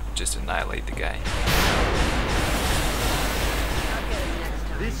you just annihilate the guy?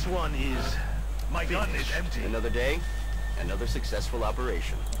 This one is... My gun is empty. Another day, another successful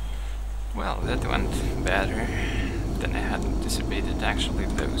operation. Well, that went better than I had anticipated. Actually,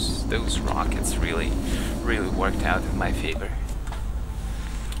 those rockets really worked out in my favor.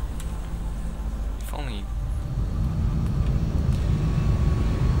 If only...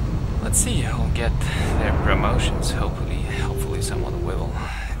 Let's see who'll get their promotions. Hopefully someone will.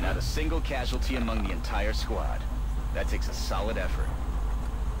 Not a single casualty among the entire squad. That takes a solid effort.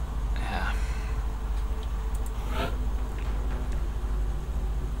 Yeah.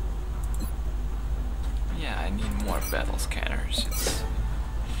 Yeah, I need more battle scanners.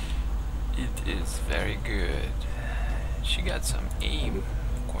 It is very good. She got some aim,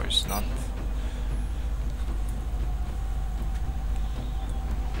 of course, not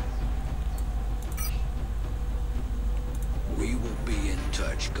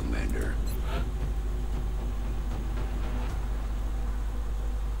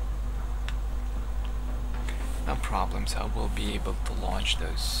no problems. I will be able to launch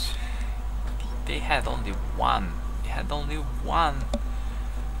those. They had only one. They had only one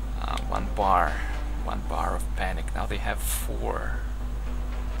bar of panic. Now they have 4.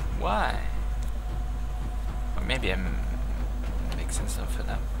 Why? Or maybe I'm mixing something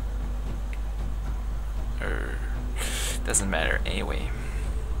up. Or doesn't matter. Anyway,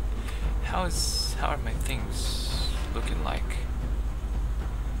 how are my things looking like?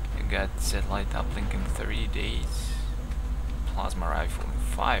 You got satellite uplink in 3 days, plasma rifle in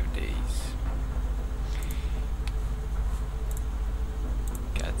 5 days.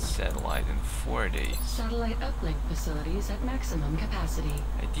 Got satellite in 4 days. Satellite uplink facilities at maximum capacity.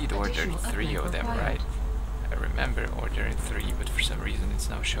 I did order Additional 3 of them, required. right? I remember ordering 3, but for some reason it's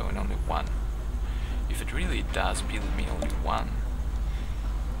now showing only 1. If it really does build me only 1,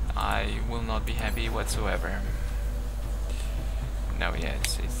 I will not be happy whatsoever. No, yeah,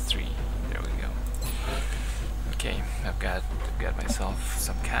 it's 3. There we go. Okay, I've got myself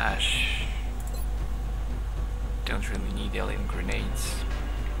some cash. Don't really need alien grenades.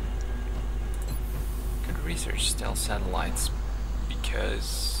 Could research stealth satellites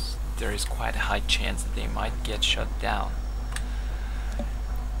because there is quite a high chance that they might get shut down.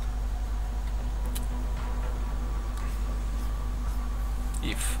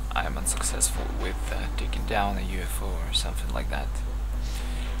 If I am unsuccessful with taking down a UFO or something like that.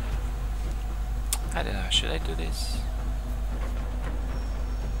 I don't know, should I do this?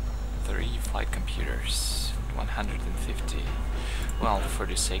 3 flight computers, 150. Well, for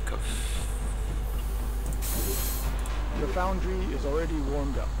the sake of... The foundry is already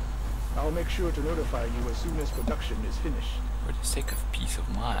warmed up. I'll make sure to notify you as soon as production is finished. For the sake of peace of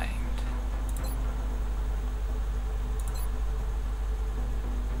mind.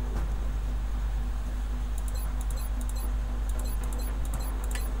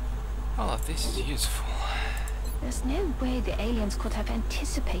 All of this is useful. There's no way the aliens could have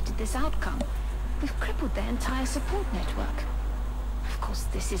anticipated this outcome. We've crippled their entire support network. Of course,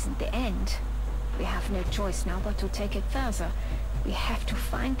 this isn't the end. We have no choice now but to take it further. We have to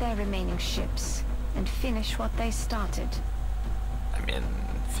find their remaining ships and finish what they started. I mean,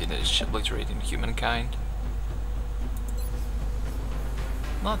 finish obliterating humankind?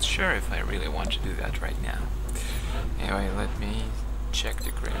 Not sure if I really want to do that right now. Anyway, let me check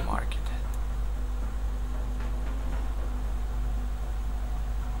the gray market.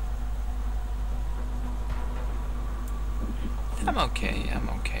 I'm okay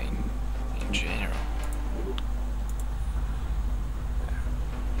in general.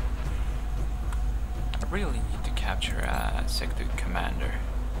 I really need to capture a sector commander.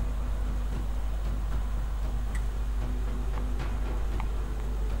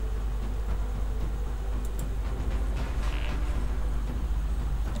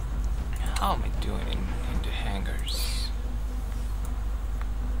 How am I doing in the hangars?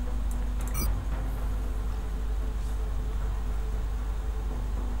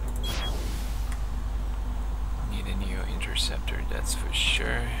 Need a new interceptor, that's for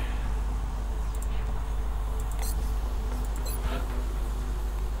sure.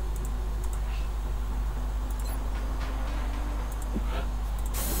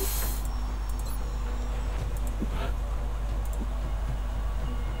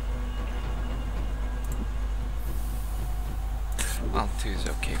 Well, 2 is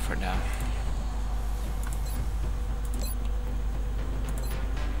okay for now.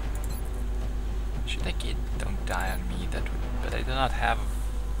 Should I get don't die on me, that would, but I do not have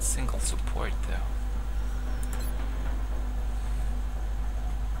a single support though.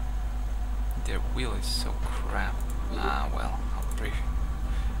 Their wheel is so crap. Ah well,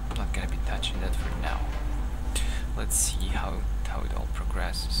 I'm not gonna be touching that for now. Let's see how it all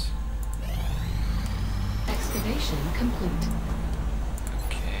progresses. Excavation complete.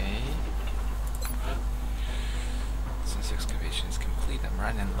 Okay. Since excavation is complete, I'm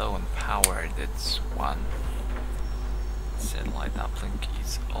running low on power. That's 1. Satellite uplink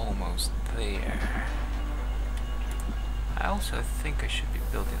is almost there. I also think I should be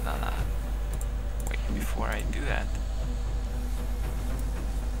building on a... Wait, before I do that.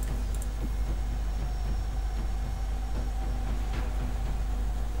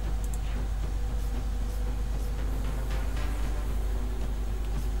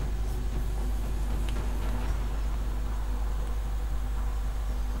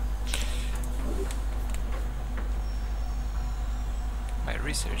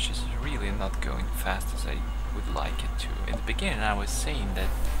 Research is really not going fast as I would like it to. In the beginning I was saying that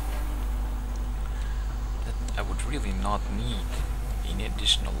I would really not need any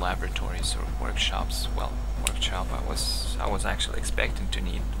additional laboratories or workshops. Well, workshop I was actually expecting to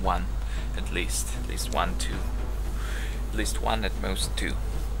need 1 At least one, two. At least one, at most two.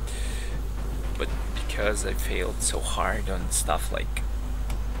 But because I failed so hard on stuff like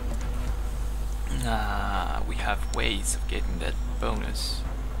we have ways of getting that bonus,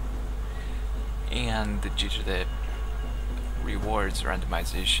 and due to the rewards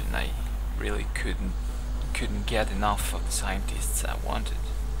randomization, I really couldn't get enough of the scientists I wanted.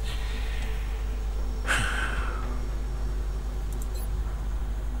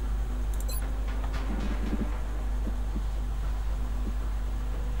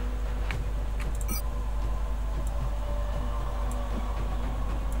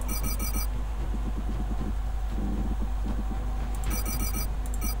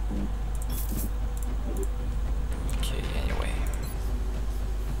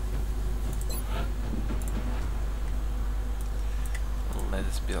 Let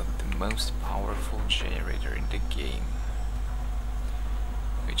us build the most powerful generator in the game,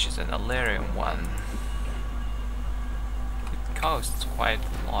 which is an Alarium one. It costs quite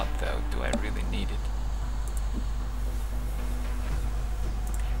a lot though. Do I really need it?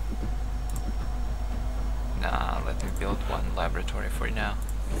 Nah, let me build one laboratory for now.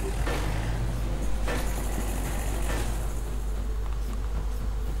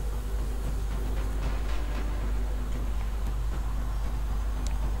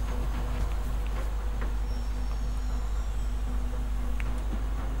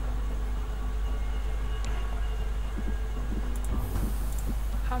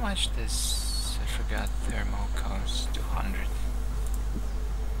 How much does, I forgot, thermal cost? 200.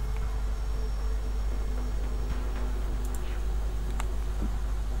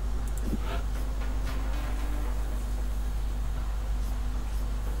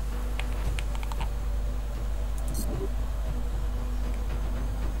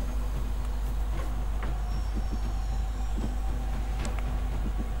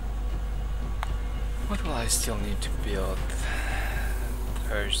 What will I still need to build?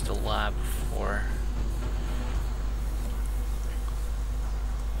 There's the lab for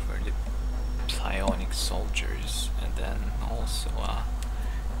the psionic soldiers, and then also a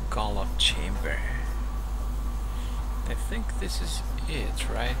Golem chamber. I think this is it,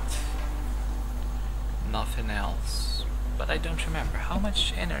 right? Nothing else. But I don't remember. How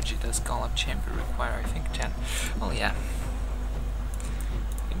much energy does Golem chamber require? I think 10. Oh yeah.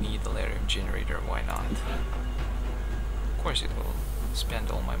 I need the Alarium generator, why not? Of course it will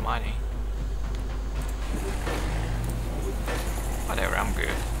spend all my money. Whatever, I'm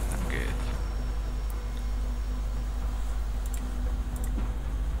good. I'm good.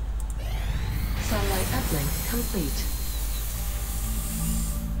 Satellite uplink complete.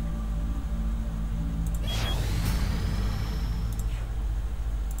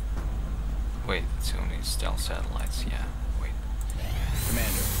 Wait, it's only stealth satellites, yeah. Wait.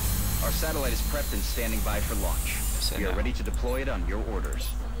 Commander, our satellite is prepped and standing by for launch. We are ready to deploy it on your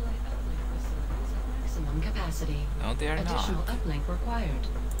orders. Satellite uplink facilities at maximum capacity. No, they are not. Additional uplink required.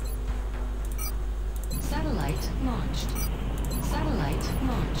 Satellite launched. Satellite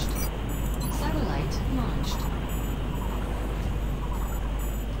launched. Satellite launched.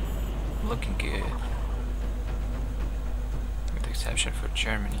 Looking good. With the exception for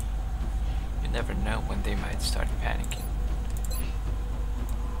Germany. You never know when they might start panicking.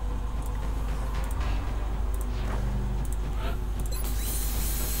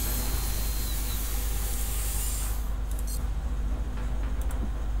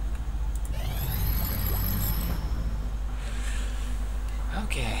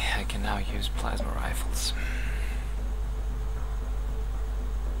 Okay, I can now use plasma rifles.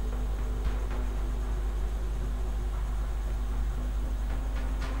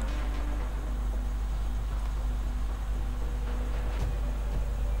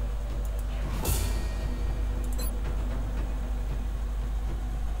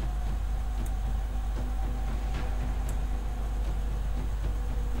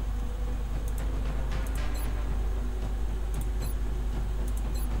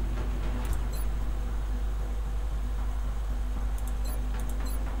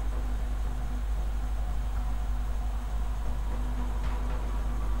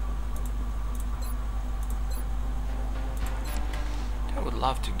 I would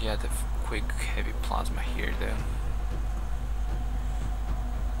love to get a quick heavy plasma here though.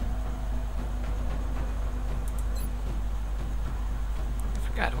 I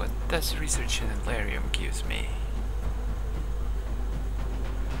forgot what this research in Alarium gives me.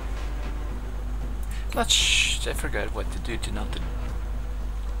 But I forgot what to do to not to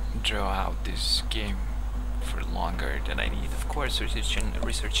draw out this game for longer than I need. Of course, research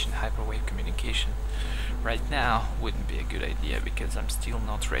in hyperwave communication right now wouldn't be a good idea because I'm still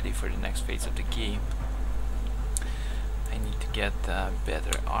not ready for the next phase of the game. I need to get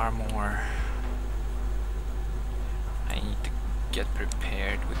better armor. I need to get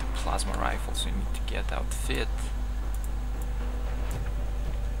prepared with the plasma rifle, so I need to get outfit.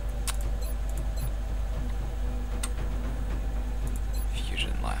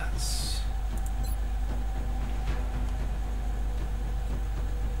 Fusion lance.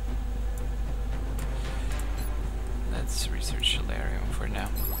 Let's research Solarium for now.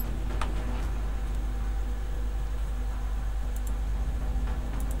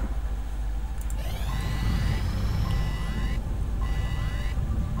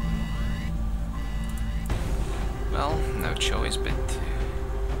 Well, no choice, but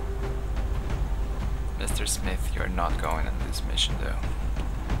Mr. Smith, you're not going on this mission though.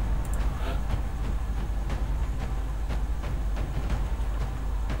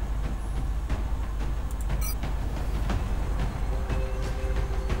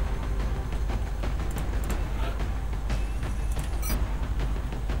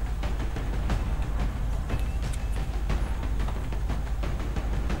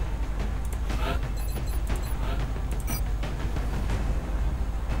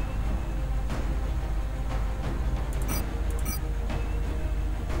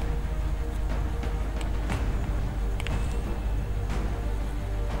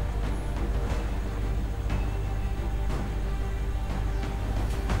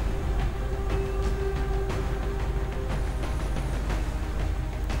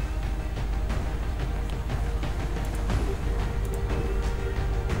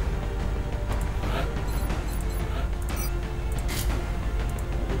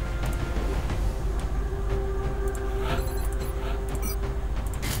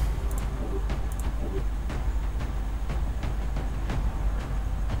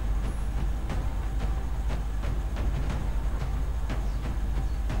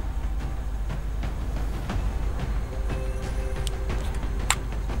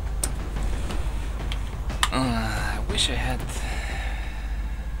 I wish I had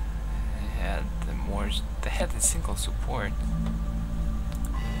the more the single support.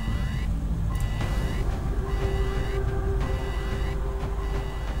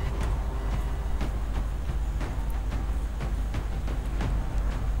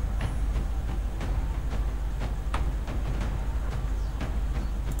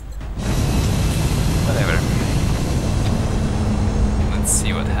 Whatever. Let's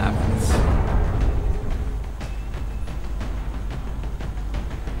see what happens.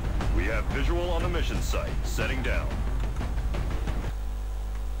 Visual on the mission site. Setting down.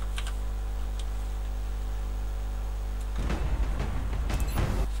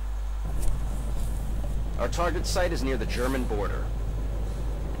 Our target site is near the German border.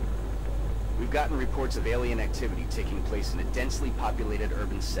 We've gotten reports of alien activity taking place in a densely populated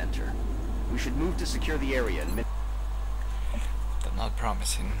urban center. We should move to secure the area and I'm not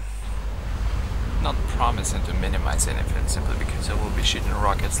promising to minimize anything simply because I will be shooting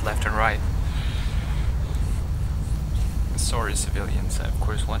rockets left and right. Sorry civilians, I of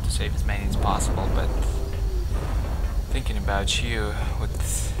course want to save as many as possible, but thinking about you would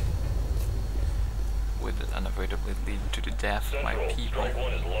unavoidably lead to the death of my people.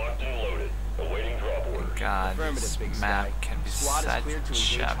 God, this map can be such a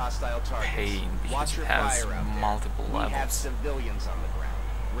pain because it has multiple levels. We have civilians on the ground.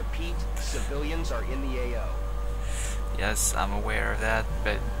 Repeat, civilians are in the AO. Yes, I'm aware of that,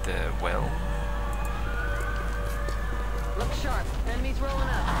 but well. Look sharp. Enemies rolling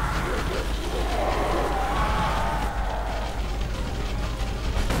up.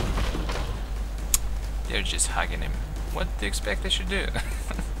 They're just hugging him. What do you expect they should do?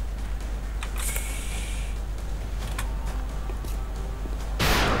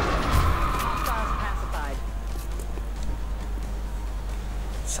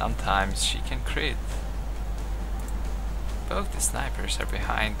 Sometimes she can crit. Both the snipers are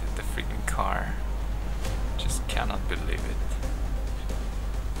behind the freaking car. Just cannot believe it.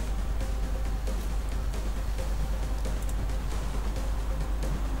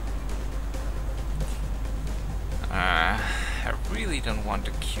 I really don't want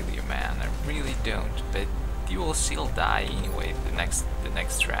to kill you, man. I really don't. But you will still die anyway. The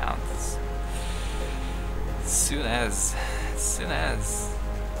next round. Soon as.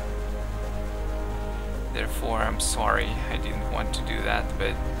 Therefore, I'm sorry. I didn't want to do that,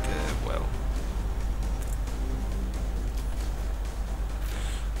 but well.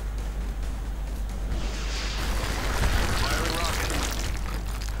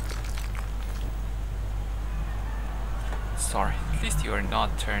 Sorry, at least you are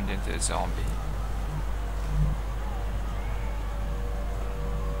not turned into a zombie.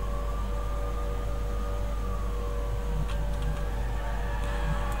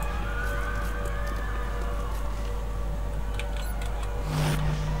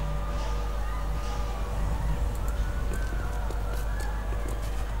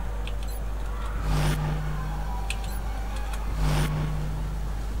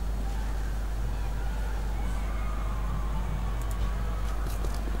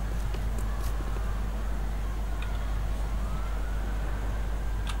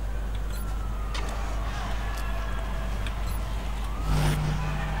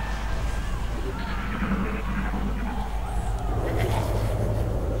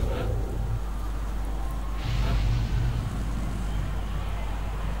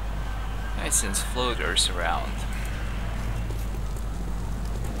 sense floaters around.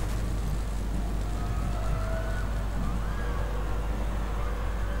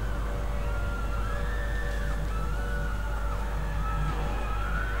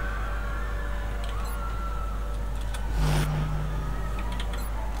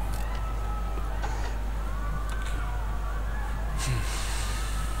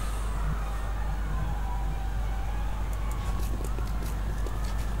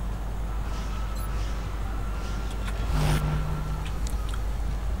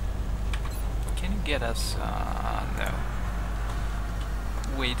 Get us, no.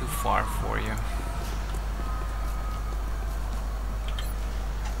 Way too far for you.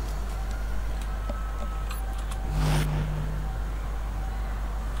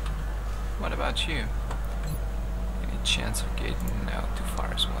 What about you? Any chance of getting no, too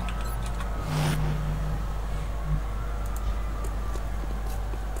far as well?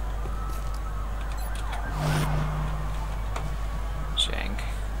 Jank.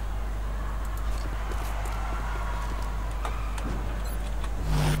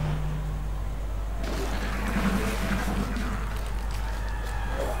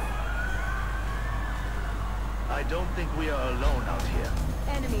 I don't think we are alone out here.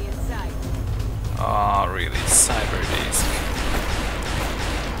 Enemy in sight. Oh, really? Cyberdisk.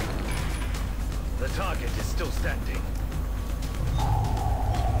 The target is still standing.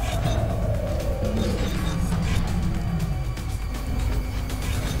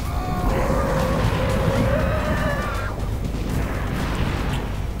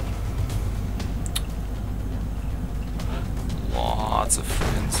 Lots of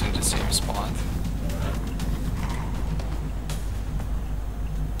friends in the same spot.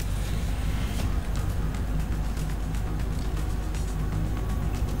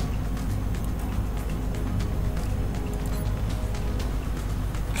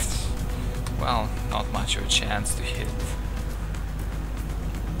 Well, not much of a chance to hit.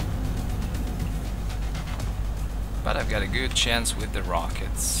 But I've got a good chance with the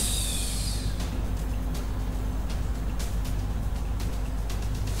rockets.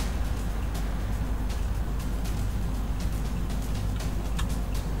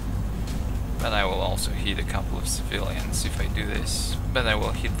 But I will also hit a couple of civilians if I do this. But I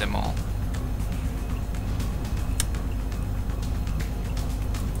will hit them all.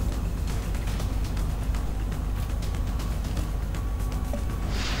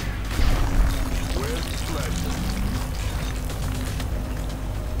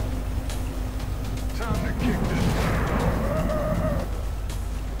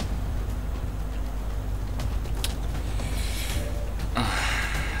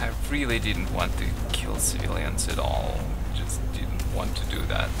 Really didn't want to kill civilians at all. Just didn't want to do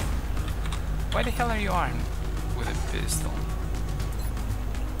that. Why the hell are you armed with a pistol?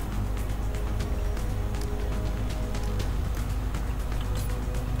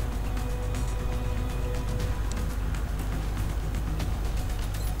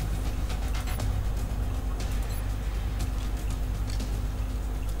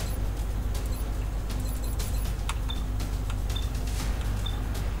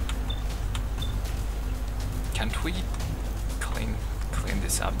 Can't we clean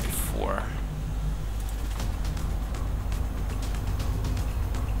this up before?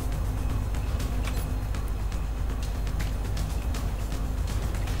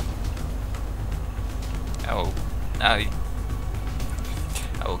 I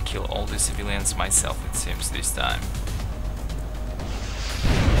will kill all the civilians myself, it seems, this time.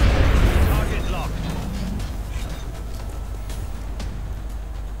 Target locked.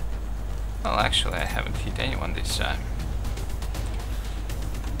 Well, actually, I haven't hit anyone this time.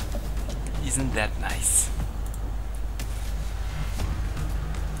 Isn't that nice?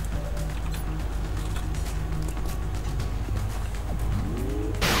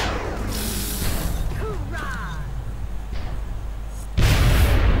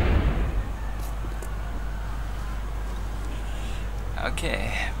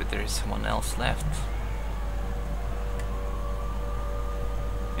 Okay, but there is someone else left.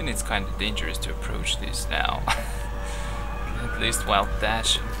 And it's kind of dangerous to approach this now. At least while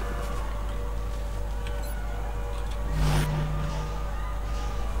dashing.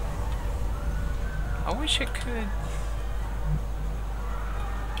 I wish I could.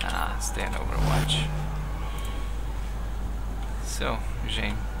 Stay on Overwatch. So,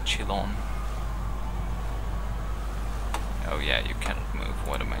 Jane Chilon. Oh yeah, you cannot move.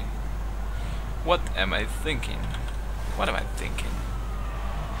 What am I thinking? What am I thinking?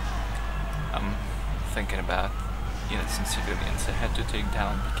 I'm thinking about innocent civilians I had to take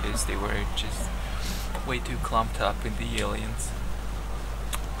down because they were just way too clumped up in the aliens.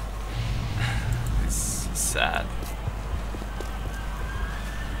 sad.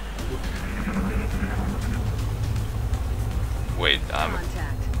 Wait,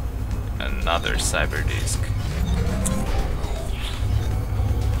 another cyber disk.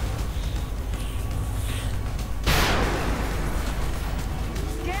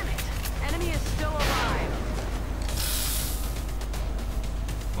 Damn it! Enemy is still alive.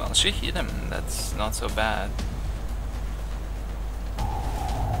 Well, she hit him. That's not so bad.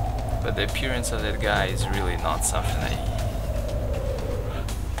 But the appearance of that guy is really not something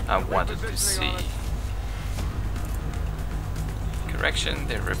I wanted to see. Correction,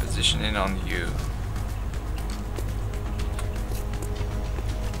 they're repositioning on you.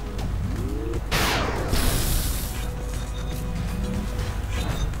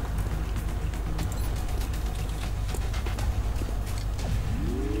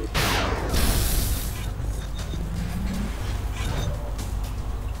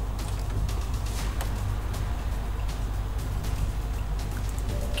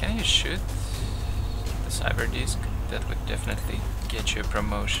 Can you shoot the cyber disk? That would definitely get you a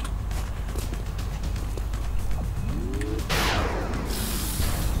promotion.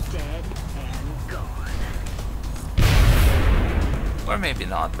 Dead and gone. Or maybe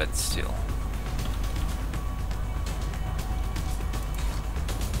not, but still.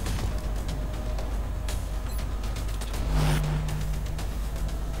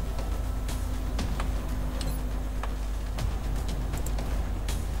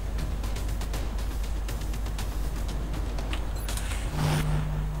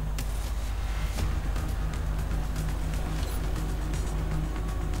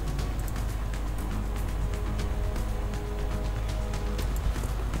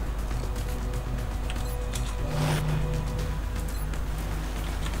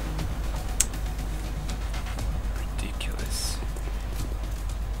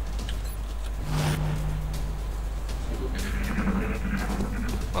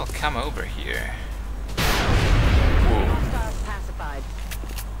 Well, come over here. Whoa.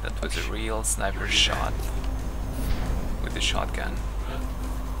 That was a real sniper shot with the shotgun.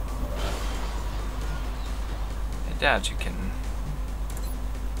 I doubt you can.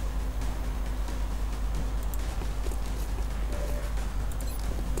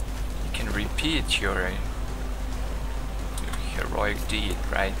 You can repeat your heroic deed,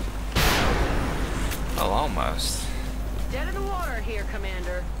 right? Well, almost. Dead in the water here,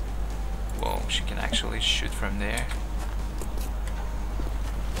 Commander. Whoa, she can actually shoot from there.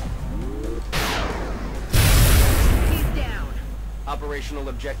 He's down. Operational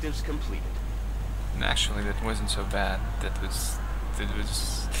objectives completed. And actually, that wasn't so bad. That was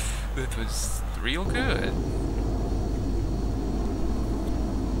real good.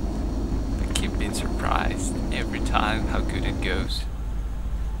 I keep being surprised every time how good it goes.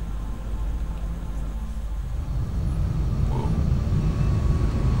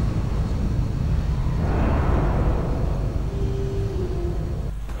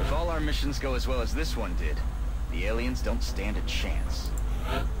 Missions go as well as this one did, the aliens don't stand a chance.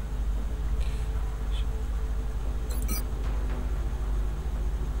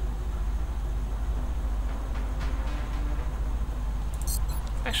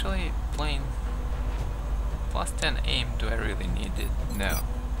 Actually, playing +10 aim, do I really need it? No,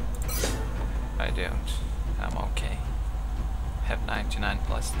 I don't. I'm okay. Have 99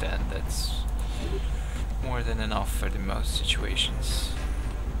 +10, that's more than enough for the most situations.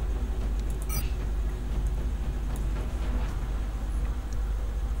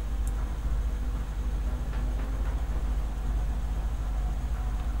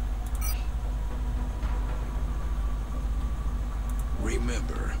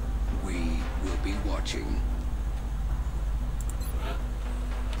 Remember, we will be watching.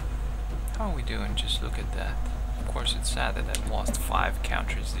 How are we doing? Just look at that. Of course, it's sad that I've lost 5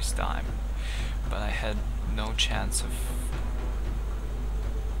 counters this time, but I had no chance of...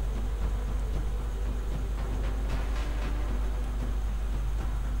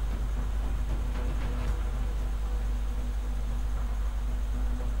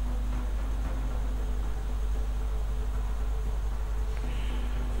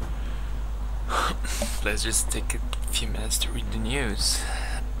 Let's just take a few minutes to read the news.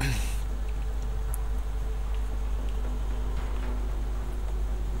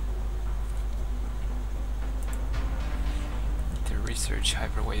 The research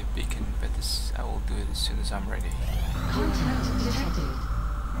hyperwave beacon, but this I will do it as soon as I'm ready. Contact detected.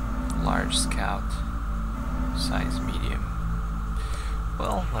 Large scout, size medium.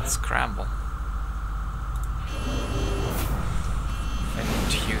 Well, let's scramble. If I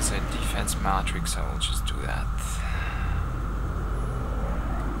need to use a defense matrix, I will just do that.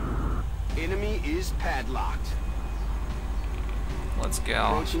 Enemy is padlocked. Let's go.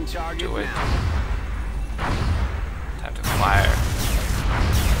 Approaching target Do it. now. Time to fire.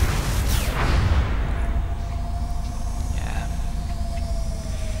 Yeah.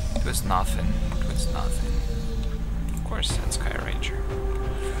 It was nothing. It was nothing. Of course, that's Sky Ranger.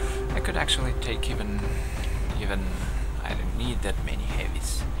 I could actually take even I don't need that many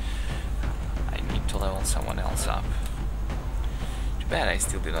heavies. I need to level someone else up. Too bad I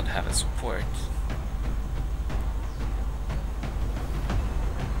still do not have a support.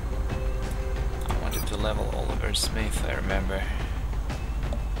 I wanted to level Oliver Smith, I remember.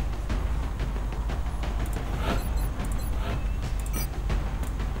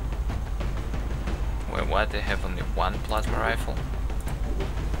 Wait, what? They have only one plasma rifle?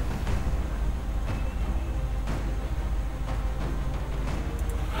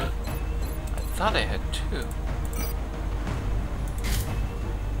 I thought I had two.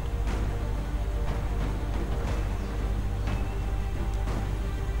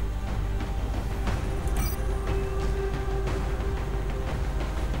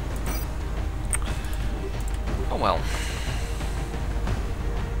 Oh well.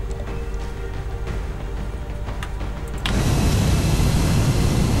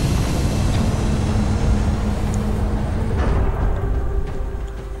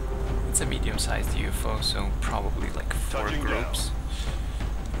 It's a medium-sized UFO, so probably like 4 groups.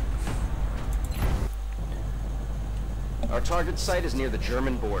 Our target site is near the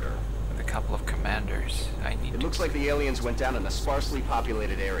German border. With a couple of commanders. I need It to... looks like the aliens went down in a sparsely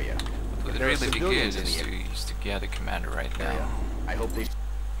populated area. What would There are really be good civilians in is the to get a commander right area. now. I hope they...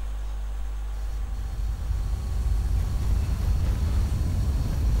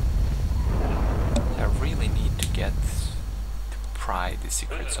 I really need to get to pry the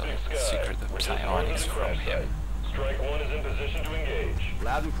secret of psionics from him. Strike 1 is in position to engage.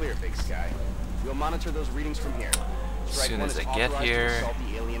 Loud and clear, Big Sky. We'll monitor those readings from here. As Strike soon 1 as is I get authorized to here, assault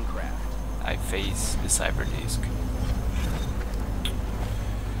the alien craft. I face the cyber disk.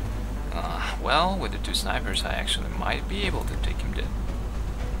 Well, with the 2 snipers, I actually might be able to take him down.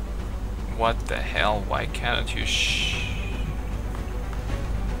 What the hell? Why cannot you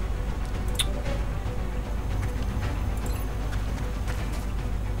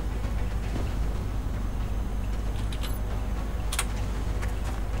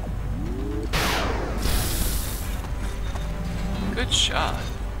Good shot,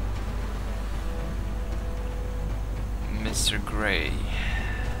 Mr. Gray.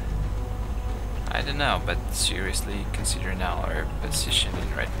 I don't know, but seriously, considering our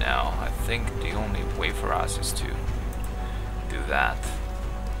positioning right now, I think the only way for us is to do that.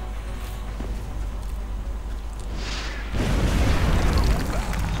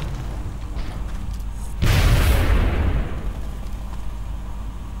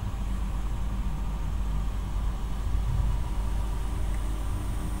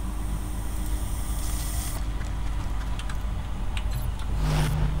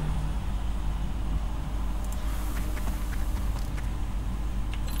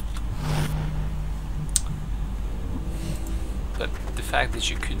 But the fact that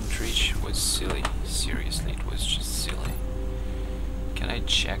you couldn't reach was silly. Seriously, it was just silly. Can I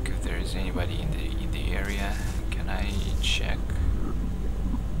check if there is anybody in the area? Can I check?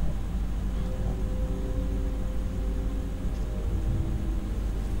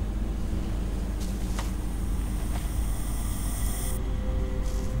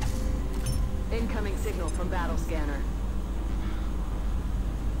 Incoming signal from battle scanner.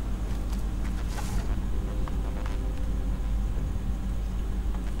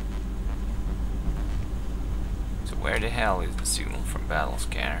 So where the hell is the signal from battle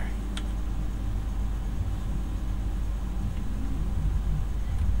scanner?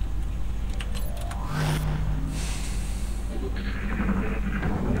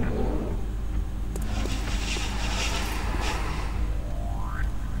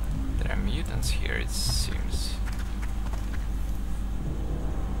 There are mutants here, it seems.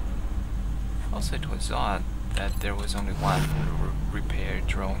 Also, it was odd that there was only one repair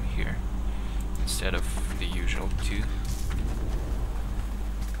drone here instead of the usual 2.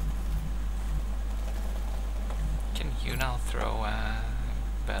 Can you now throw a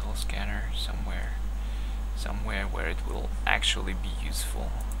battle scanner somewhere where it will actually be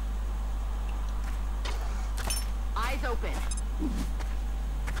useful? Eyes open.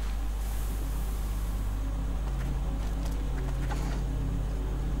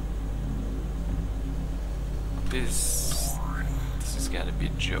 This has got to be a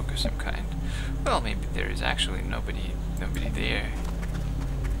joke of some kind. Well, maybe there is actually nobody there.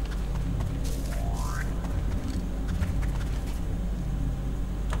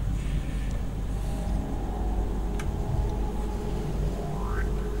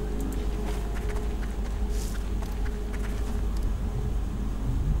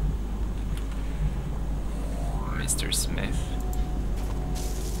 Smith.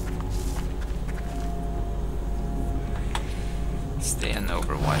 Stay on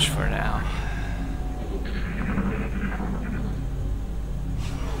Overwatch for now.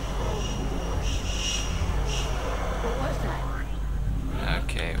 What was that?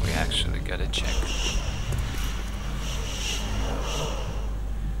 Okay, we actually gotta check.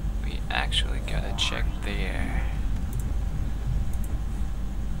 We actually gotta check there.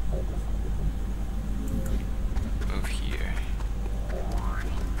 Move here.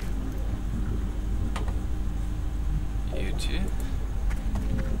 You too.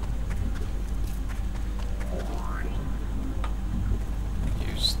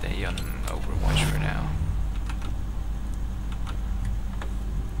 You stay on Overwatch for now.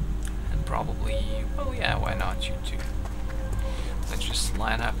 And probably, well yeah, why not you two? Let's just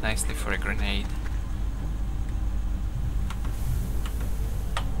line up nicely for a grenade.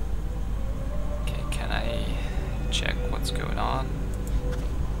 Okay, can I check what's going on?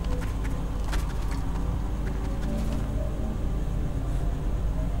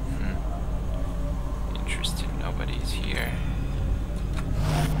 Interesting, nobody's here.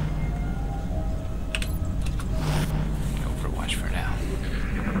 Overwatch for now.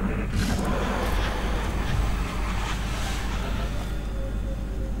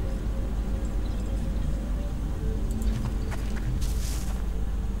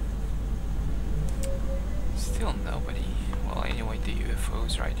 Still nobody. Well, anyway, the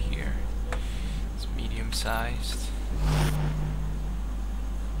UFO's right here. It's medium-sized.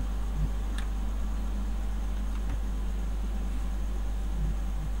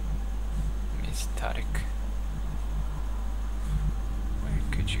 Static. Where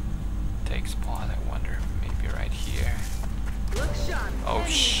could you take spawn? I wonder. Maybe right here. Look sharp. Oh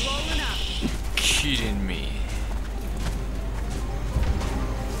Enemies rolling up. kidding me.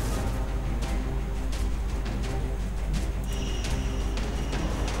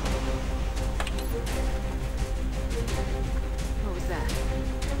 What was that?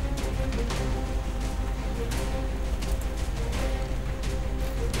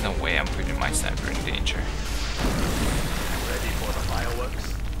 No way I'm putting my sniper in danger. Ready for the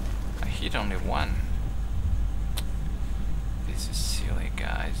fireworks? I hit only one. This is silly,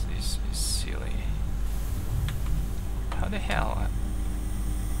 guys. This is silly. How the hell?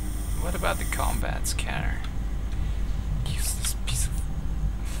 What about the combat scanner? Useless piece of...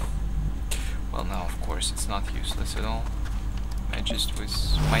 Well, no, of course it's not useless at all.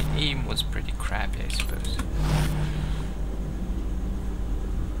 My aim was pretty crappy, I suppose.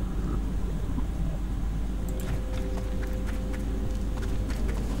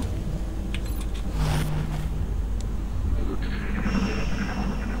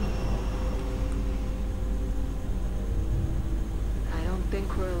 I don't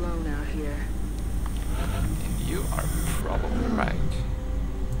think we're alone out here. And you are probably right.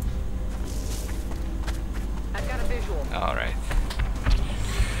 I've got a visual. Alright.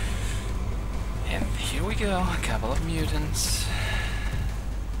 And here we go, a couple of mutants.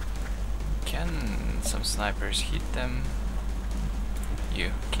 Can some snipers hit them?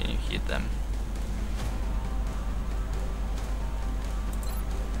 Can you hit them?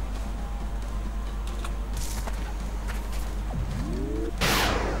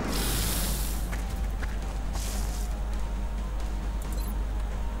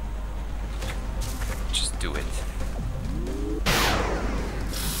 Just do it.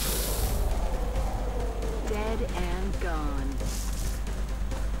 Dead and gone.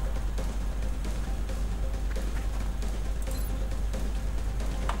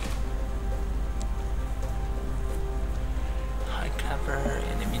 High cover,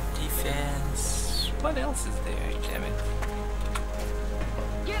 enemy defense. What else is there? Damn it.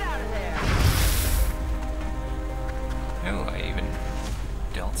 Get out of there! Oh, I even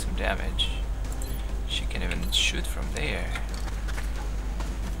dealt some damage. She can even shoot from there.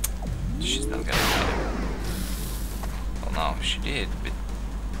 She's not gonna hit him. Well, no, she did, but...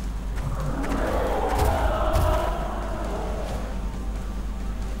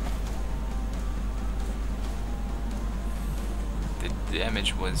 the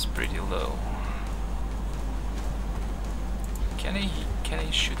damage was pretty low. Can I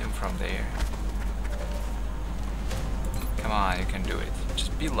shoot him from there? Come on, you can do it.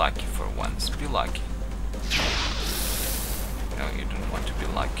 Just be lucky for once. Be lucky. No, you don't want to be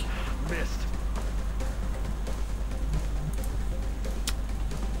lucky. Missed.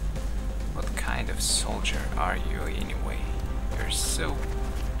 What kind of soldier are you anyway? You're so...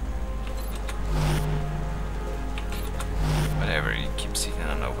 Whatever, you keep sitting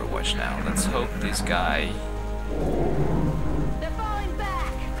on Overwatch now. Let's hope this guy... They're falling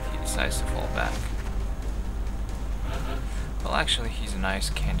back! he decides to fall back. Well, actually, he's a nice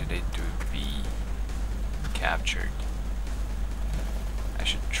candidate to be captured. I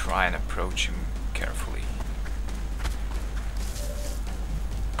should try and approach him carefully.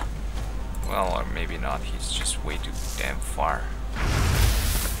 Well, or maybe not, he's just way too damn far.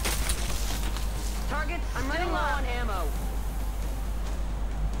 Target, I'm running low on ammo.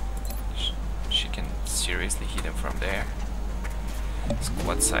 She can seriously hit him from there.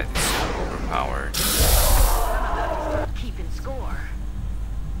 Squad side is so overpowered. Keeping score.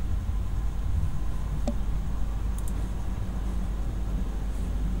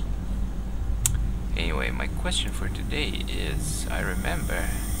 Anyway, my question for today is, I remember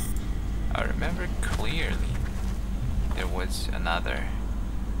clearly there was another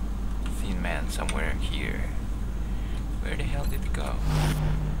thin man somewhere here. Where the hell did it go?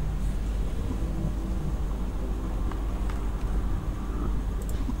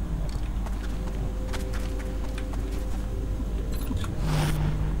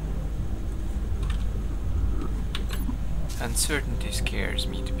 Uncertainty scares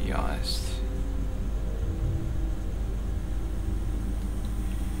me, to be honest.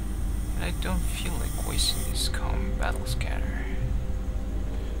 And I don't feel like wasting this XCOM battle scanner.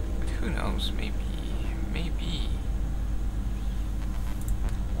 But who knows, maybe.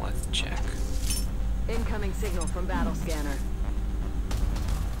 Let's check. Incoming signal from battle scanner.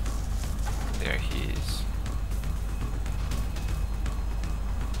 There he is.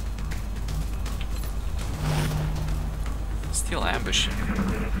 Still ambushing.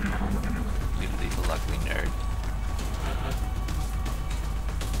 Little ugly nerd.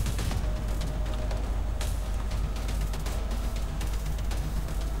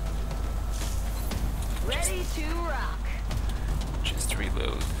 Ready to rock. Just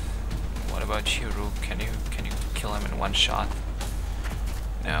reload. What about you, Rook? Can you kill him in one shot?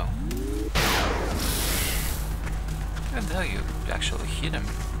 No. And though you actually hit him.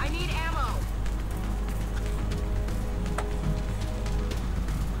 I need ammo.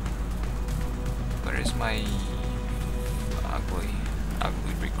 Where is my ugly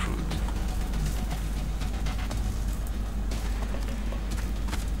recruit?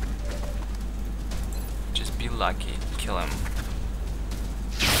 Just be lucky, kill him.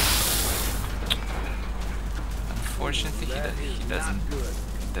 Unfortunately, he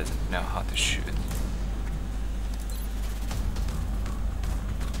doesn't know how to shoot.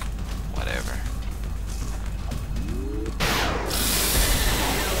 Whatever.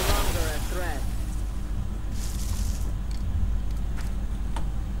 No longer a threat.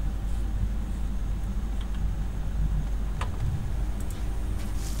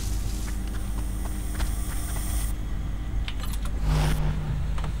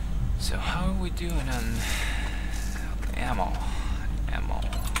 So how are we doing on ammo?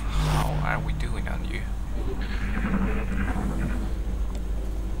 How are we doing on you?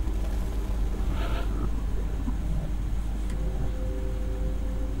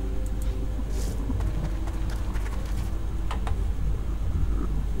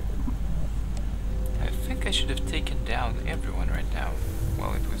 I think I should have taken down everyone right now.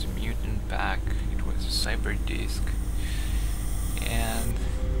 Well, it was a mutant pack, it was a cyber disc, and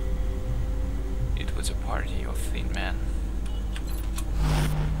it was a party of thin men.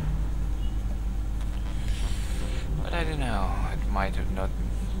 But I don't know, it might have not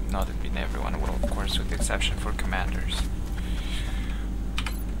have been everyone, well, of course, with the exception for commanders.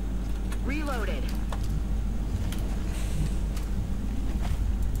 Reloaded.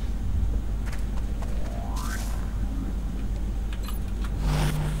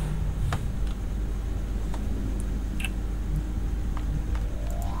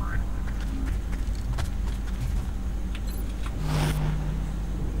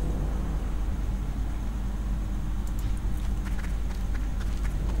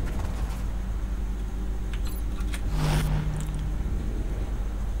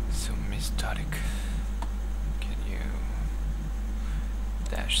 Can you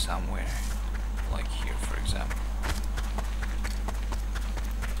dash somewhere, like here, for example?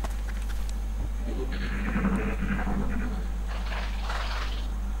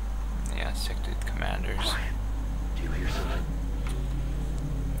 Yeah, sectoid commanders. Do you hear something?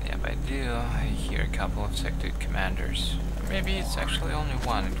 Yep, I do. I hear a couple of sectoid commanders. Maybe it's actually only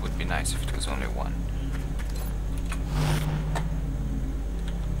one. It would be nice if it was only one.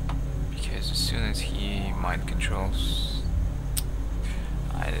 As soon as he mind controls,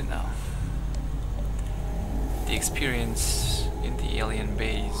 I don't know. The experience in the alien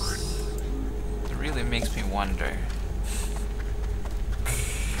base really makes me wonder.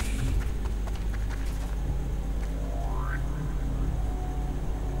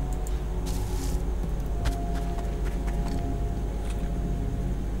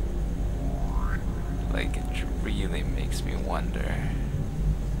 Like, it really makes me wonder,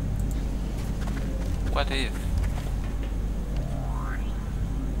 what if?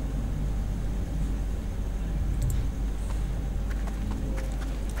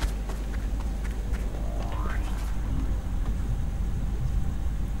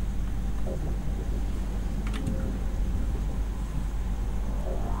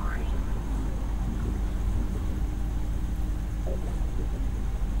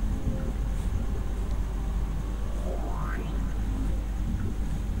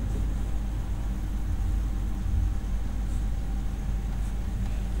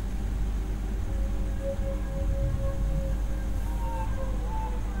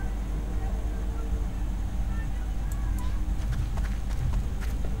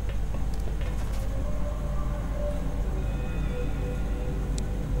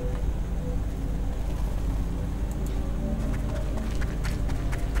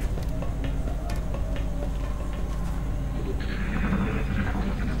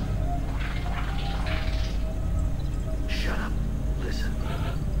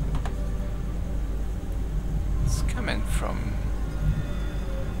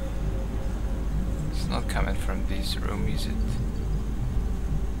 From this room, is it?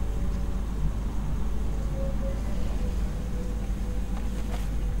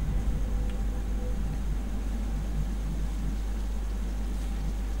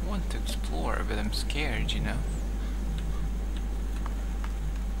 I want to explore, but I'm scared, you know?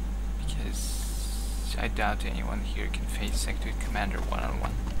 Because I doubt anyone here can face Sector Commander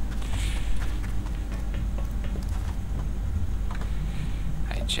one-on-one.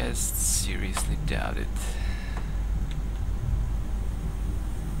 I just seriously doubt it.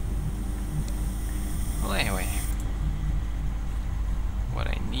 Well, anyway, what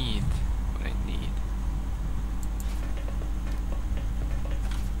I need.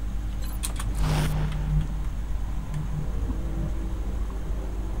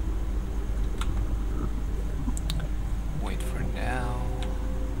 Wait for now.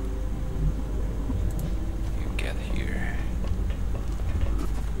 You get here.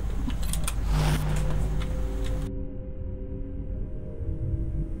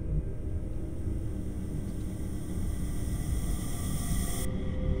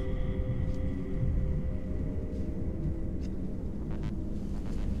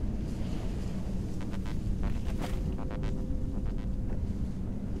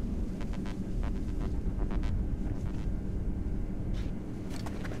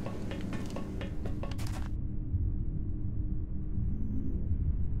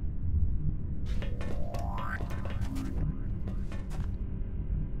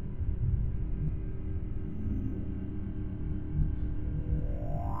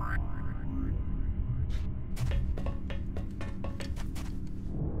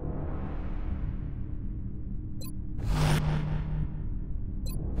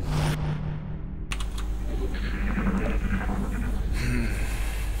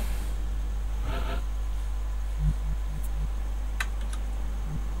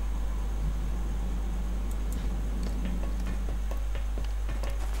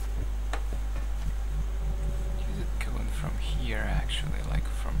 Actually, like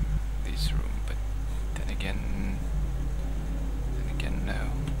from this room, but then again,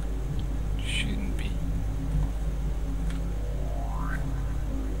 no, shouldn't be.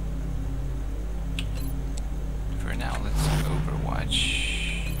 For now, let's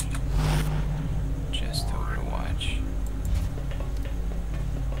Overwatch. Just Overwatch.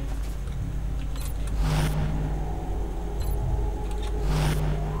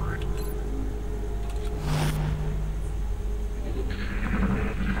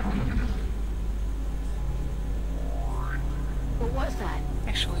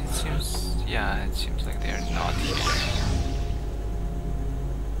 Actually, it seems like they're not here.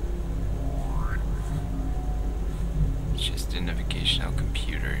 It's just the navigational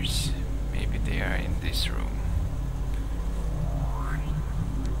computers. Maybe they are in this room.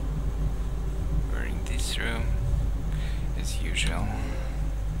 Or in this room, as usual.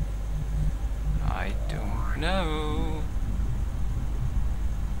 I don't know.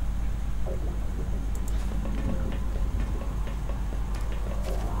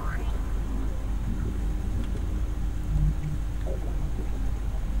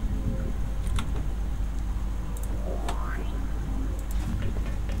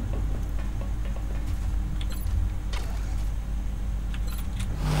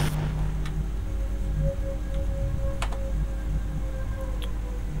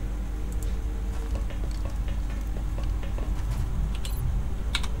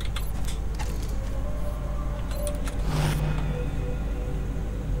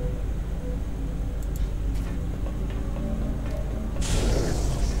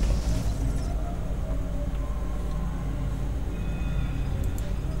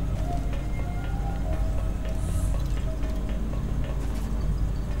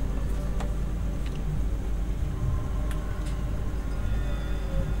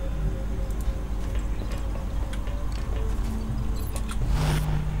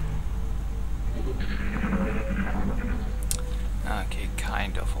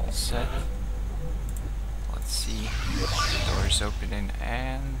 kind of all set. Let's see. The door's opening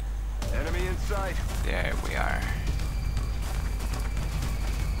and... Enemy in sight. There we are.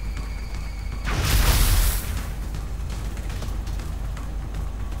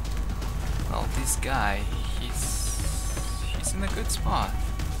 Well, this guy, he's in a good spot.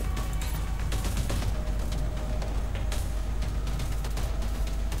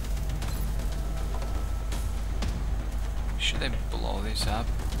 Should I blow this up?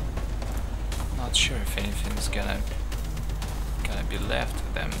 Not sure if anything's gonna be left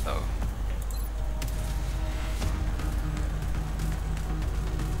of them though.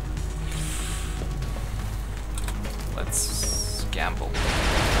 Let's gamble.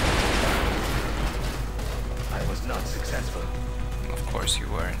 I was not successful. Of course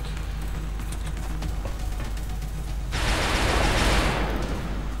you weren't.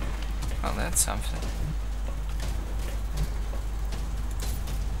 Well, that's something.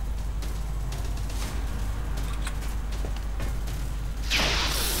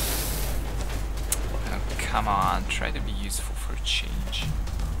 Oh, come on, try to be useful for a change.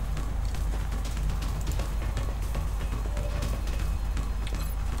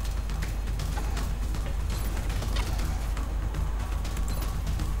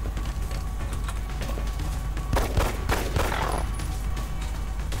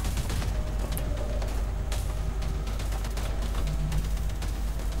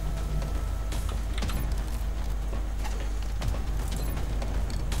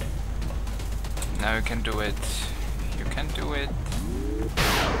 Now you can do it. You can do it.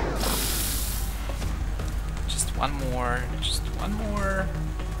 Just one more. Just one more.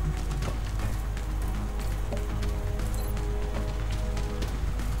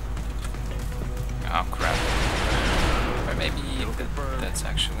 Oh crap. Or maybe that's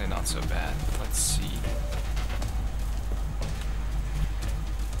actually not so bad. Let's see.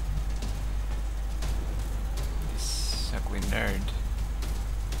 This ugly nerd.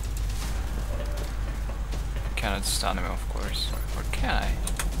 Cannot stun him, of course. Or can I?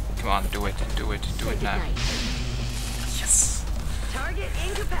 Come on, do it, do it, do it now. Yes! Target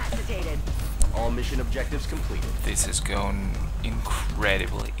incapacitated. All mission objectives completed. This is going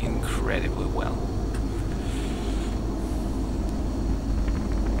incredibly, incredibly well.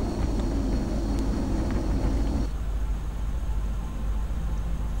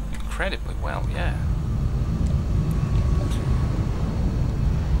 Incredibly well, yeah.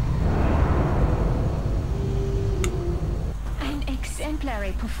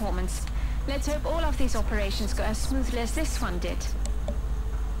 Exemplary performance. Let's hope all of these operations go as smoothly as this one did.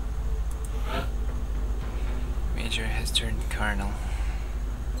 Major has turned Colonel.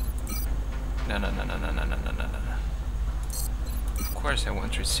 No. Of course I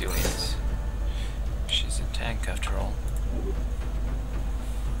want resilience. She's a tank after all.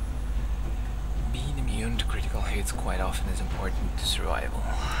 Being immune to critical hits quite often is important to survival.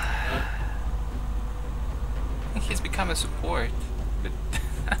 He's become a support, but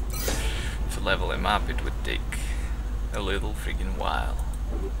to level him up it would take a little friggin' while.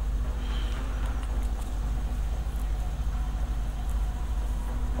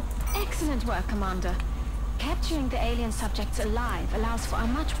 Excellent work, Commander. Capturing the alien subjects alive allows for a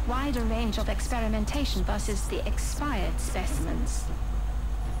much wider range of experimentation versus the expired specimens.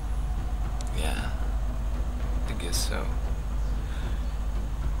 Yeah, I guess so.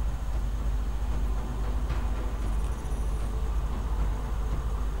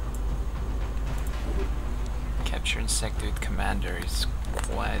 Capturing Sectoid Commander is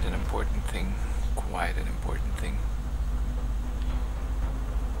quite an important thing. Quite an important thing.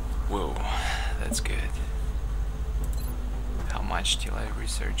 Whoa, that's good. How much till I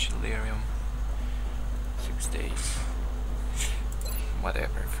research Illyrium? 6 days.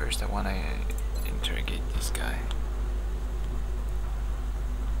 Whatever, first I wanna interrogate this guy.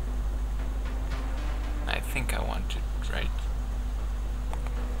 I think I want to, right?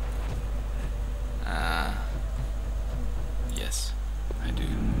 Yes, I do.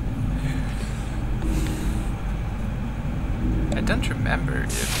 I don't remember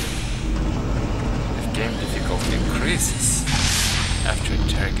if game difficulty increases after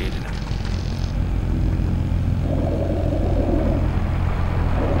interrogating him.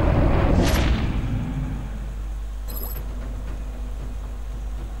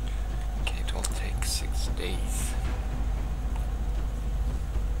 Okay, it will take 6 days.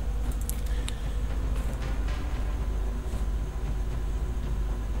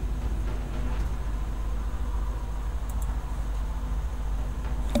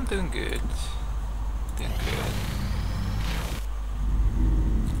 I'm doing good. Doing good.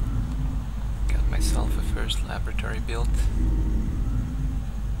 Got myself a first laboratory built.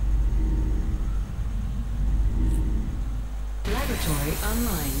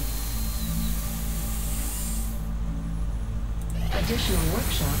 online. Additional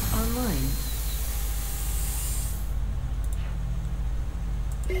workshop online.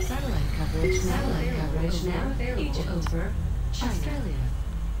 Satellite coverage now available over China. Australia.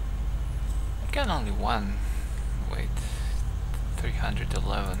 I've got only one. Wait,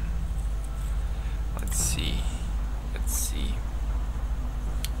 311. Let's see.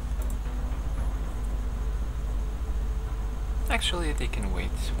 Actually, they can wait.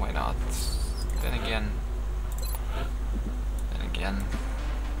 Why not? Then again.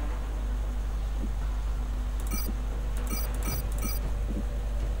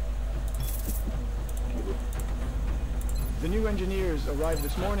 The new engineers arrived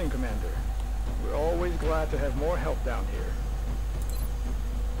this morning, Commander. We're always glad to have more help down here.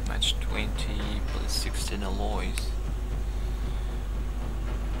 Match 20 plus 16 alloys.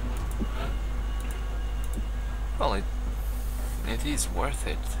 Well, it is worth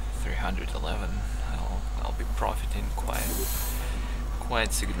it. 311. I'll be profiting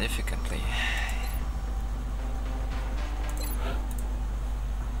quite significantly.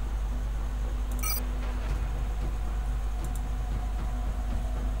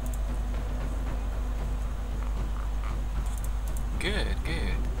 Good.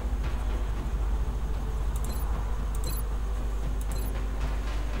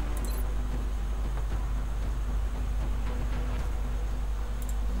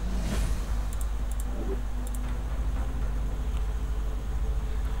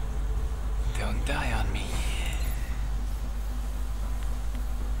 Don't die on me.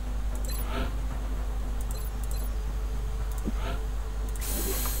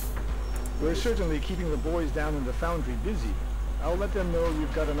 We're certainly keeping the boys down in the foundry busy. I'll let them know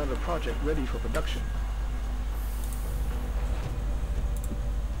you've got another project ready for production.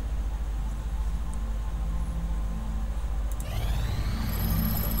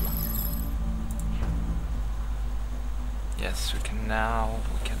 Yes, we can now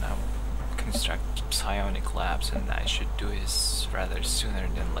construct psionic labs, and I should do this rather sooner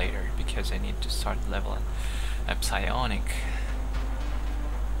than later because I need to start leveling up psionic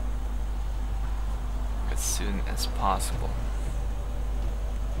as soon as possible.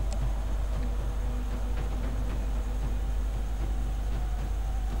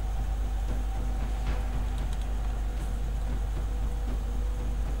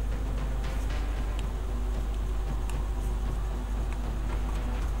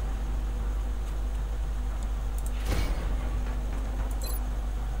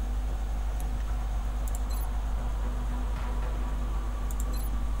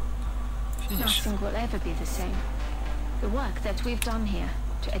 Nothing will ever be the same. The work that we've done here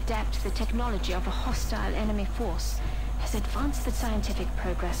to adapt the technology of a hostile enemy force has advanced the scientific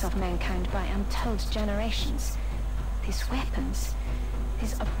progress of mankind by untold generations. These weapons,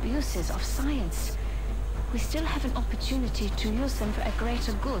 these abuses of science, we still have an opportunity to use them for a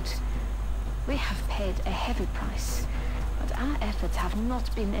greater good. We have paid a heavy price, but our efforts have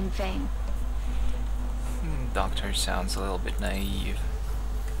not been in vain. Doctor sounds a little bit naive,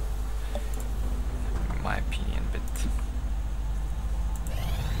 in my opinion, but...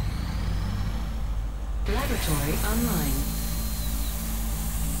 Laboratory online.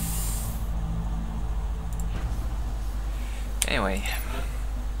 Anyway,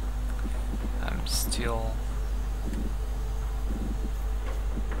 I'm still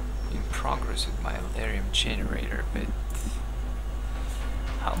in progress with my Elerium generator, but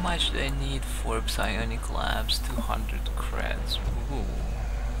how much do I need for psionic labs? 200 creds. Ooh,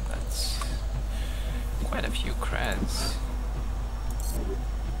 that's quite a few creds.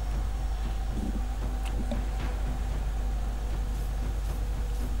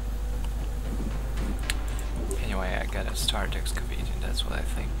 Anyway, I gotta start excavating, that's what I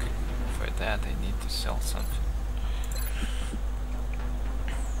think. For that I need to sell something.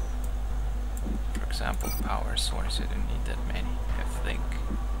 For example, power source, I don't need that many, I think.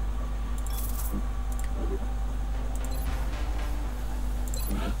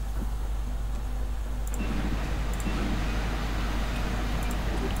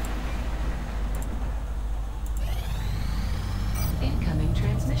 Incoming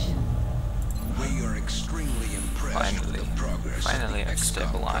transmission. We are extremely impressed with the progress of the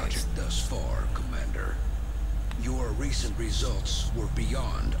XCOM project thus far, Commander. Your recent results were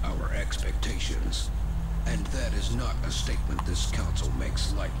beyond our expectations, and that is not a statement this council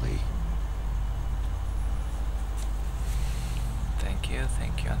makes lightly. Thank you,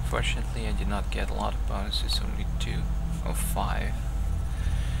 thank you. Unfortunately, I did not get a lot of bonuses, only 2 of 5.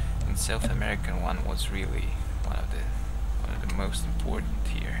 And South American one was really one of the most important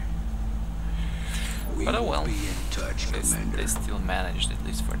here. But oh well, be in touch, Commander. They still managed, at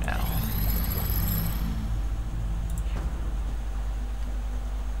least for now.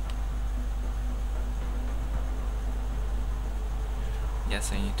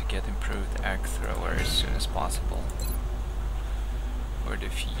 Yes, I need to get improved arc thrower as soon as possible. For the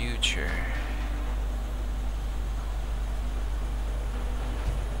future.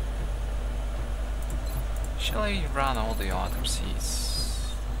 Shall I run all the autopsies?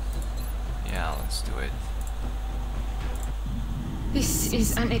 Yeah, let's do it. This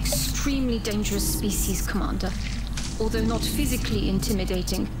is an extremely dangerous species, Commander. Although not physically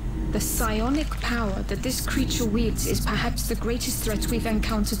intimidating, the psionic power that this creature wields is perhaps the greatest threat we've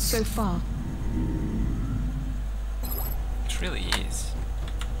encountered so far. It really is.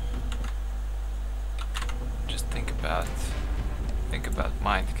 Just think about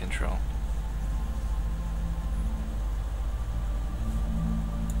mind control.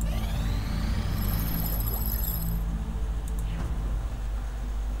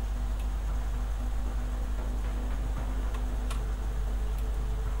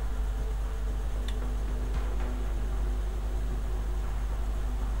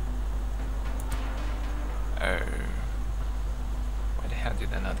 Why the hell did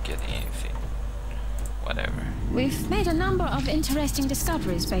I not get anything? Whatever. We've made a number of interesting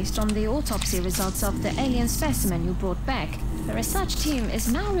discoveries based on the autopsy results of the alien specimen you brought back. The research team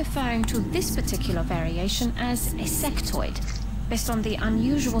is now referring to this particular variation as a sectoid, based on the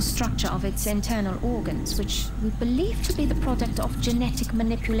unusual structure of its internal organs, which we believe to be the product of genetic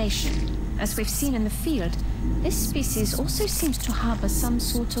manipulation. As we've seen in the field, this species also seems to harbor some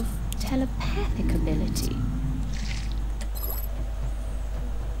sort of telepathic ability.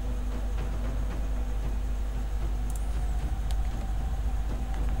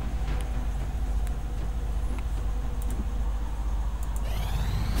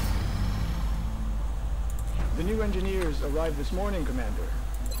 The new engineers arrived this morning, Commander.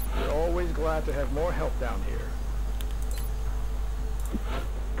 We're always glad to have more help down here.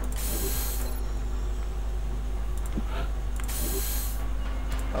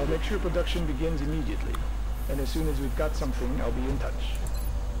 I'll make sure production begins immediately. And as soon as we've got something, I'll be in touch.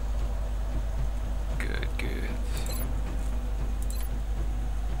 Good, good.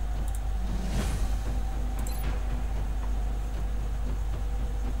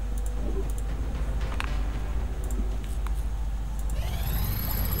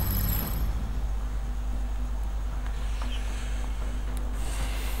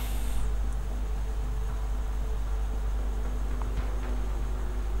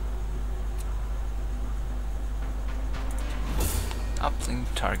 Uplink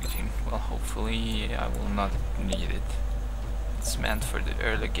targeting. Well, hopefully I will not need it. It's meant for the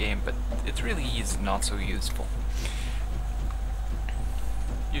early game, but it really is not so useful.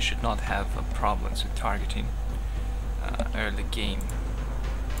 You should not have problems with targeting early game.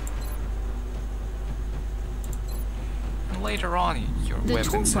 And later on, your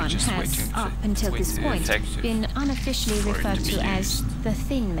weapons are just way too up until this point been unofficially referred to as the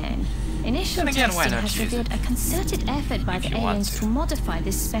Thin Man. Initial testing has revealed a concerted effort by the aliens to modify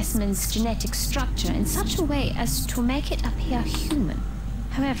this specimen's genetic structure in such a way as to make it appear human.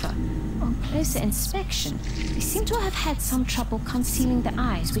 However, on closer inspection, they seem to have had some trouble concealing the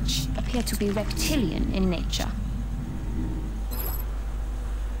eyes, which appear to be reptilian in nature.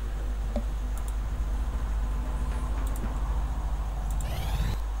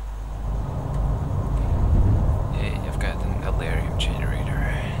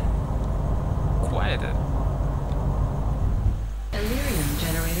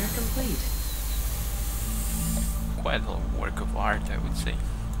 Quite a work of art, I would say.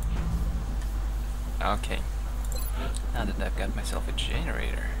 Okay, now that I've got myself a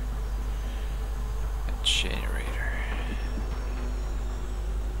generator.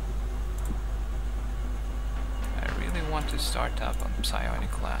 I really want to start up on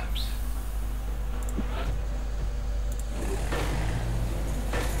psionic labs.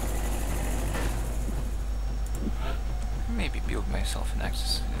 Maybe build myself an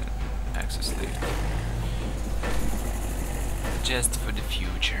access lift. Just for the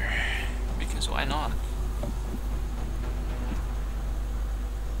future, because why not?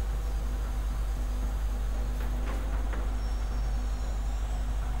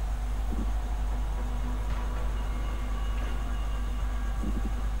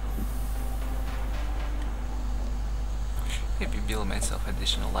 Maybe build myself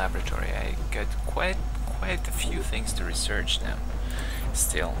additional laboratory. I got quite a few things to research now.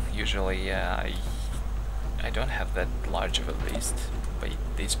 Still, usually I don't have that large of a list by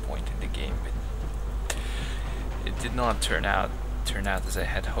this point in the game, but it did not turn out turn out as I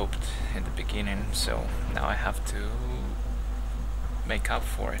had hoped in the beginning, so now I have to make up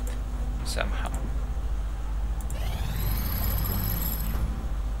for it somehow.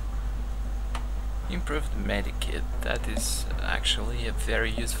 Improved medikit, that is actually a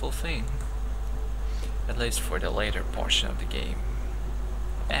very useful thing, at least for the later portion of the game,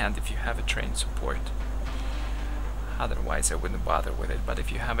 and if you have a trained support. Otherwise I wouldn't bother with it, but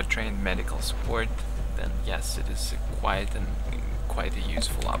if you have a trained medical support, then yes, it is quite a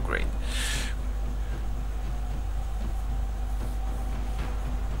useful upgrade.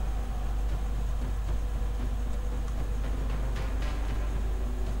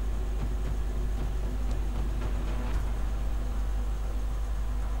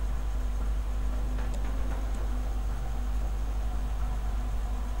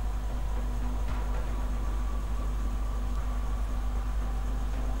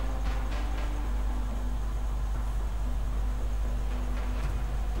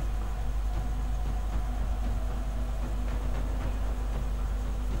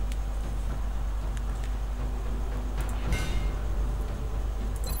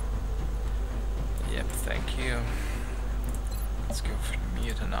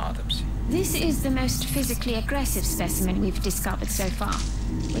 This is the most physically aggressive specimen we've discovered so far,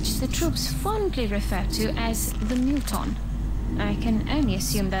 which the troops fondly refer to as the Muton. I can only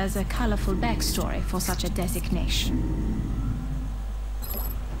assume there's a colorful backstory for such a designation.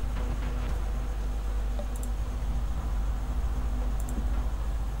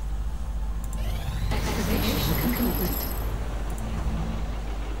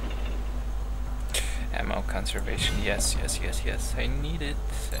 Conservation, yes, I need it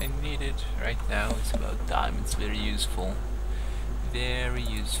right now. It's about time. It's very useful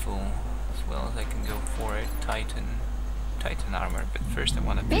as well as I can go for it. Titan armor, but first I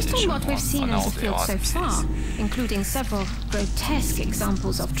want to based on what we've seen in the field so far, including several grotesque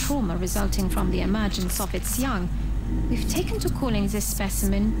examples of trauma resulting from the emergence of its young, we've taken to calling this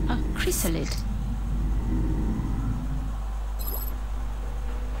specimen a chrysalid.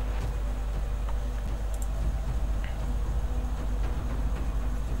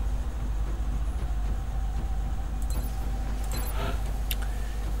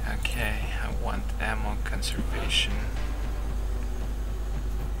 Conservation.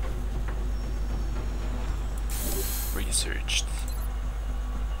 Researched.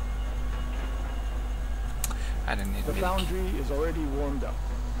 I don't need the foundry is already warmed up.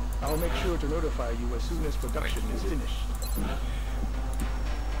 I'll make sure to notify you as soon as production is finished.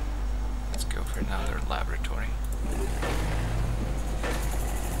 Let's go for another laboratory.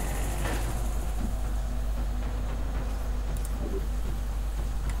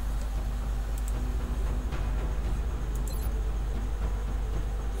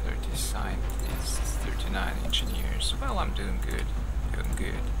 Scientists, 39 engineers. Well, I'm doing good.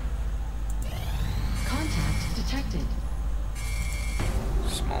 Contact detected.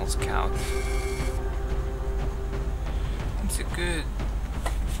 Small scout. It's a good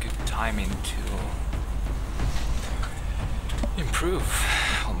timing to improve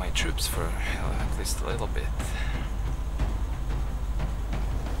all my troops for at least a little bit.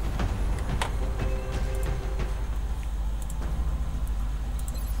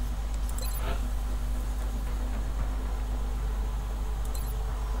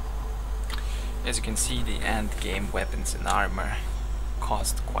 As you can see, the end game weapons and armor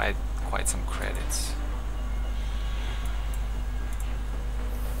cost quite some credits.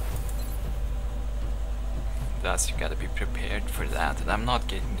 Thus you gotta be prepared for that, and I'm not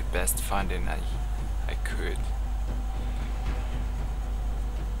getting the best funding I could.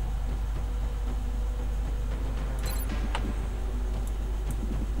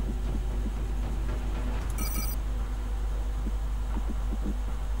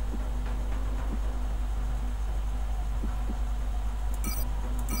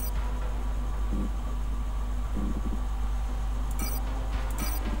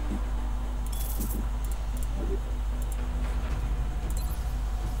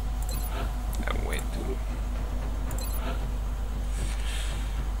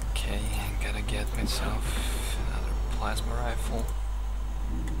 Myself another plasma rifle.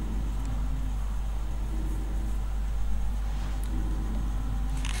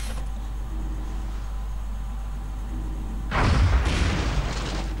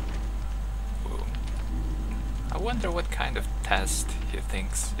 Whoa. I wonder what kind of test he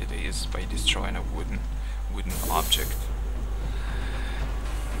thinks it is by destroying a wooden object.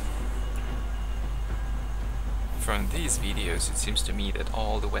 From these videos, it seems to me that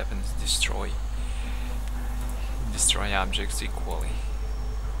all the weapons destroy objects equally,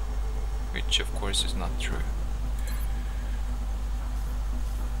 which of course is not true.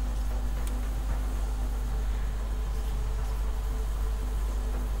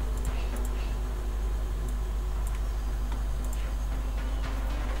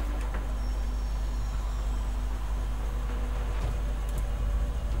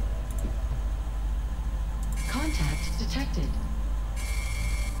 detected.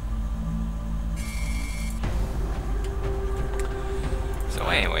 So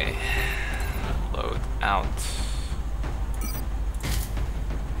anyway, load out.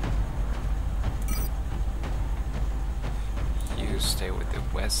 You stay with the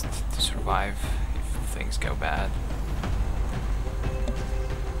West to survive if things go bad.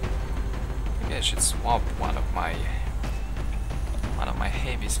 Maybe I should swap one of my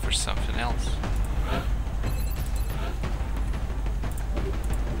heavies for something else.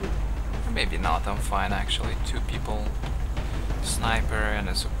 Or maybe not, I'm fine actually. 2 people, sniper and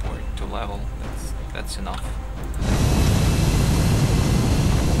a support to level. That's enough.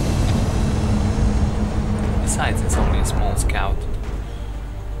 Besides, it's only a small scout.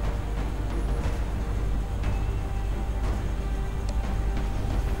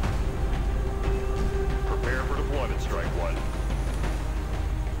 Prepare for deployment, Strike One.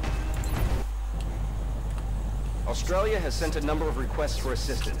 Australia has sent a number of requests for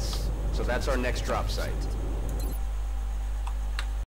assistance, so that's our next drop site.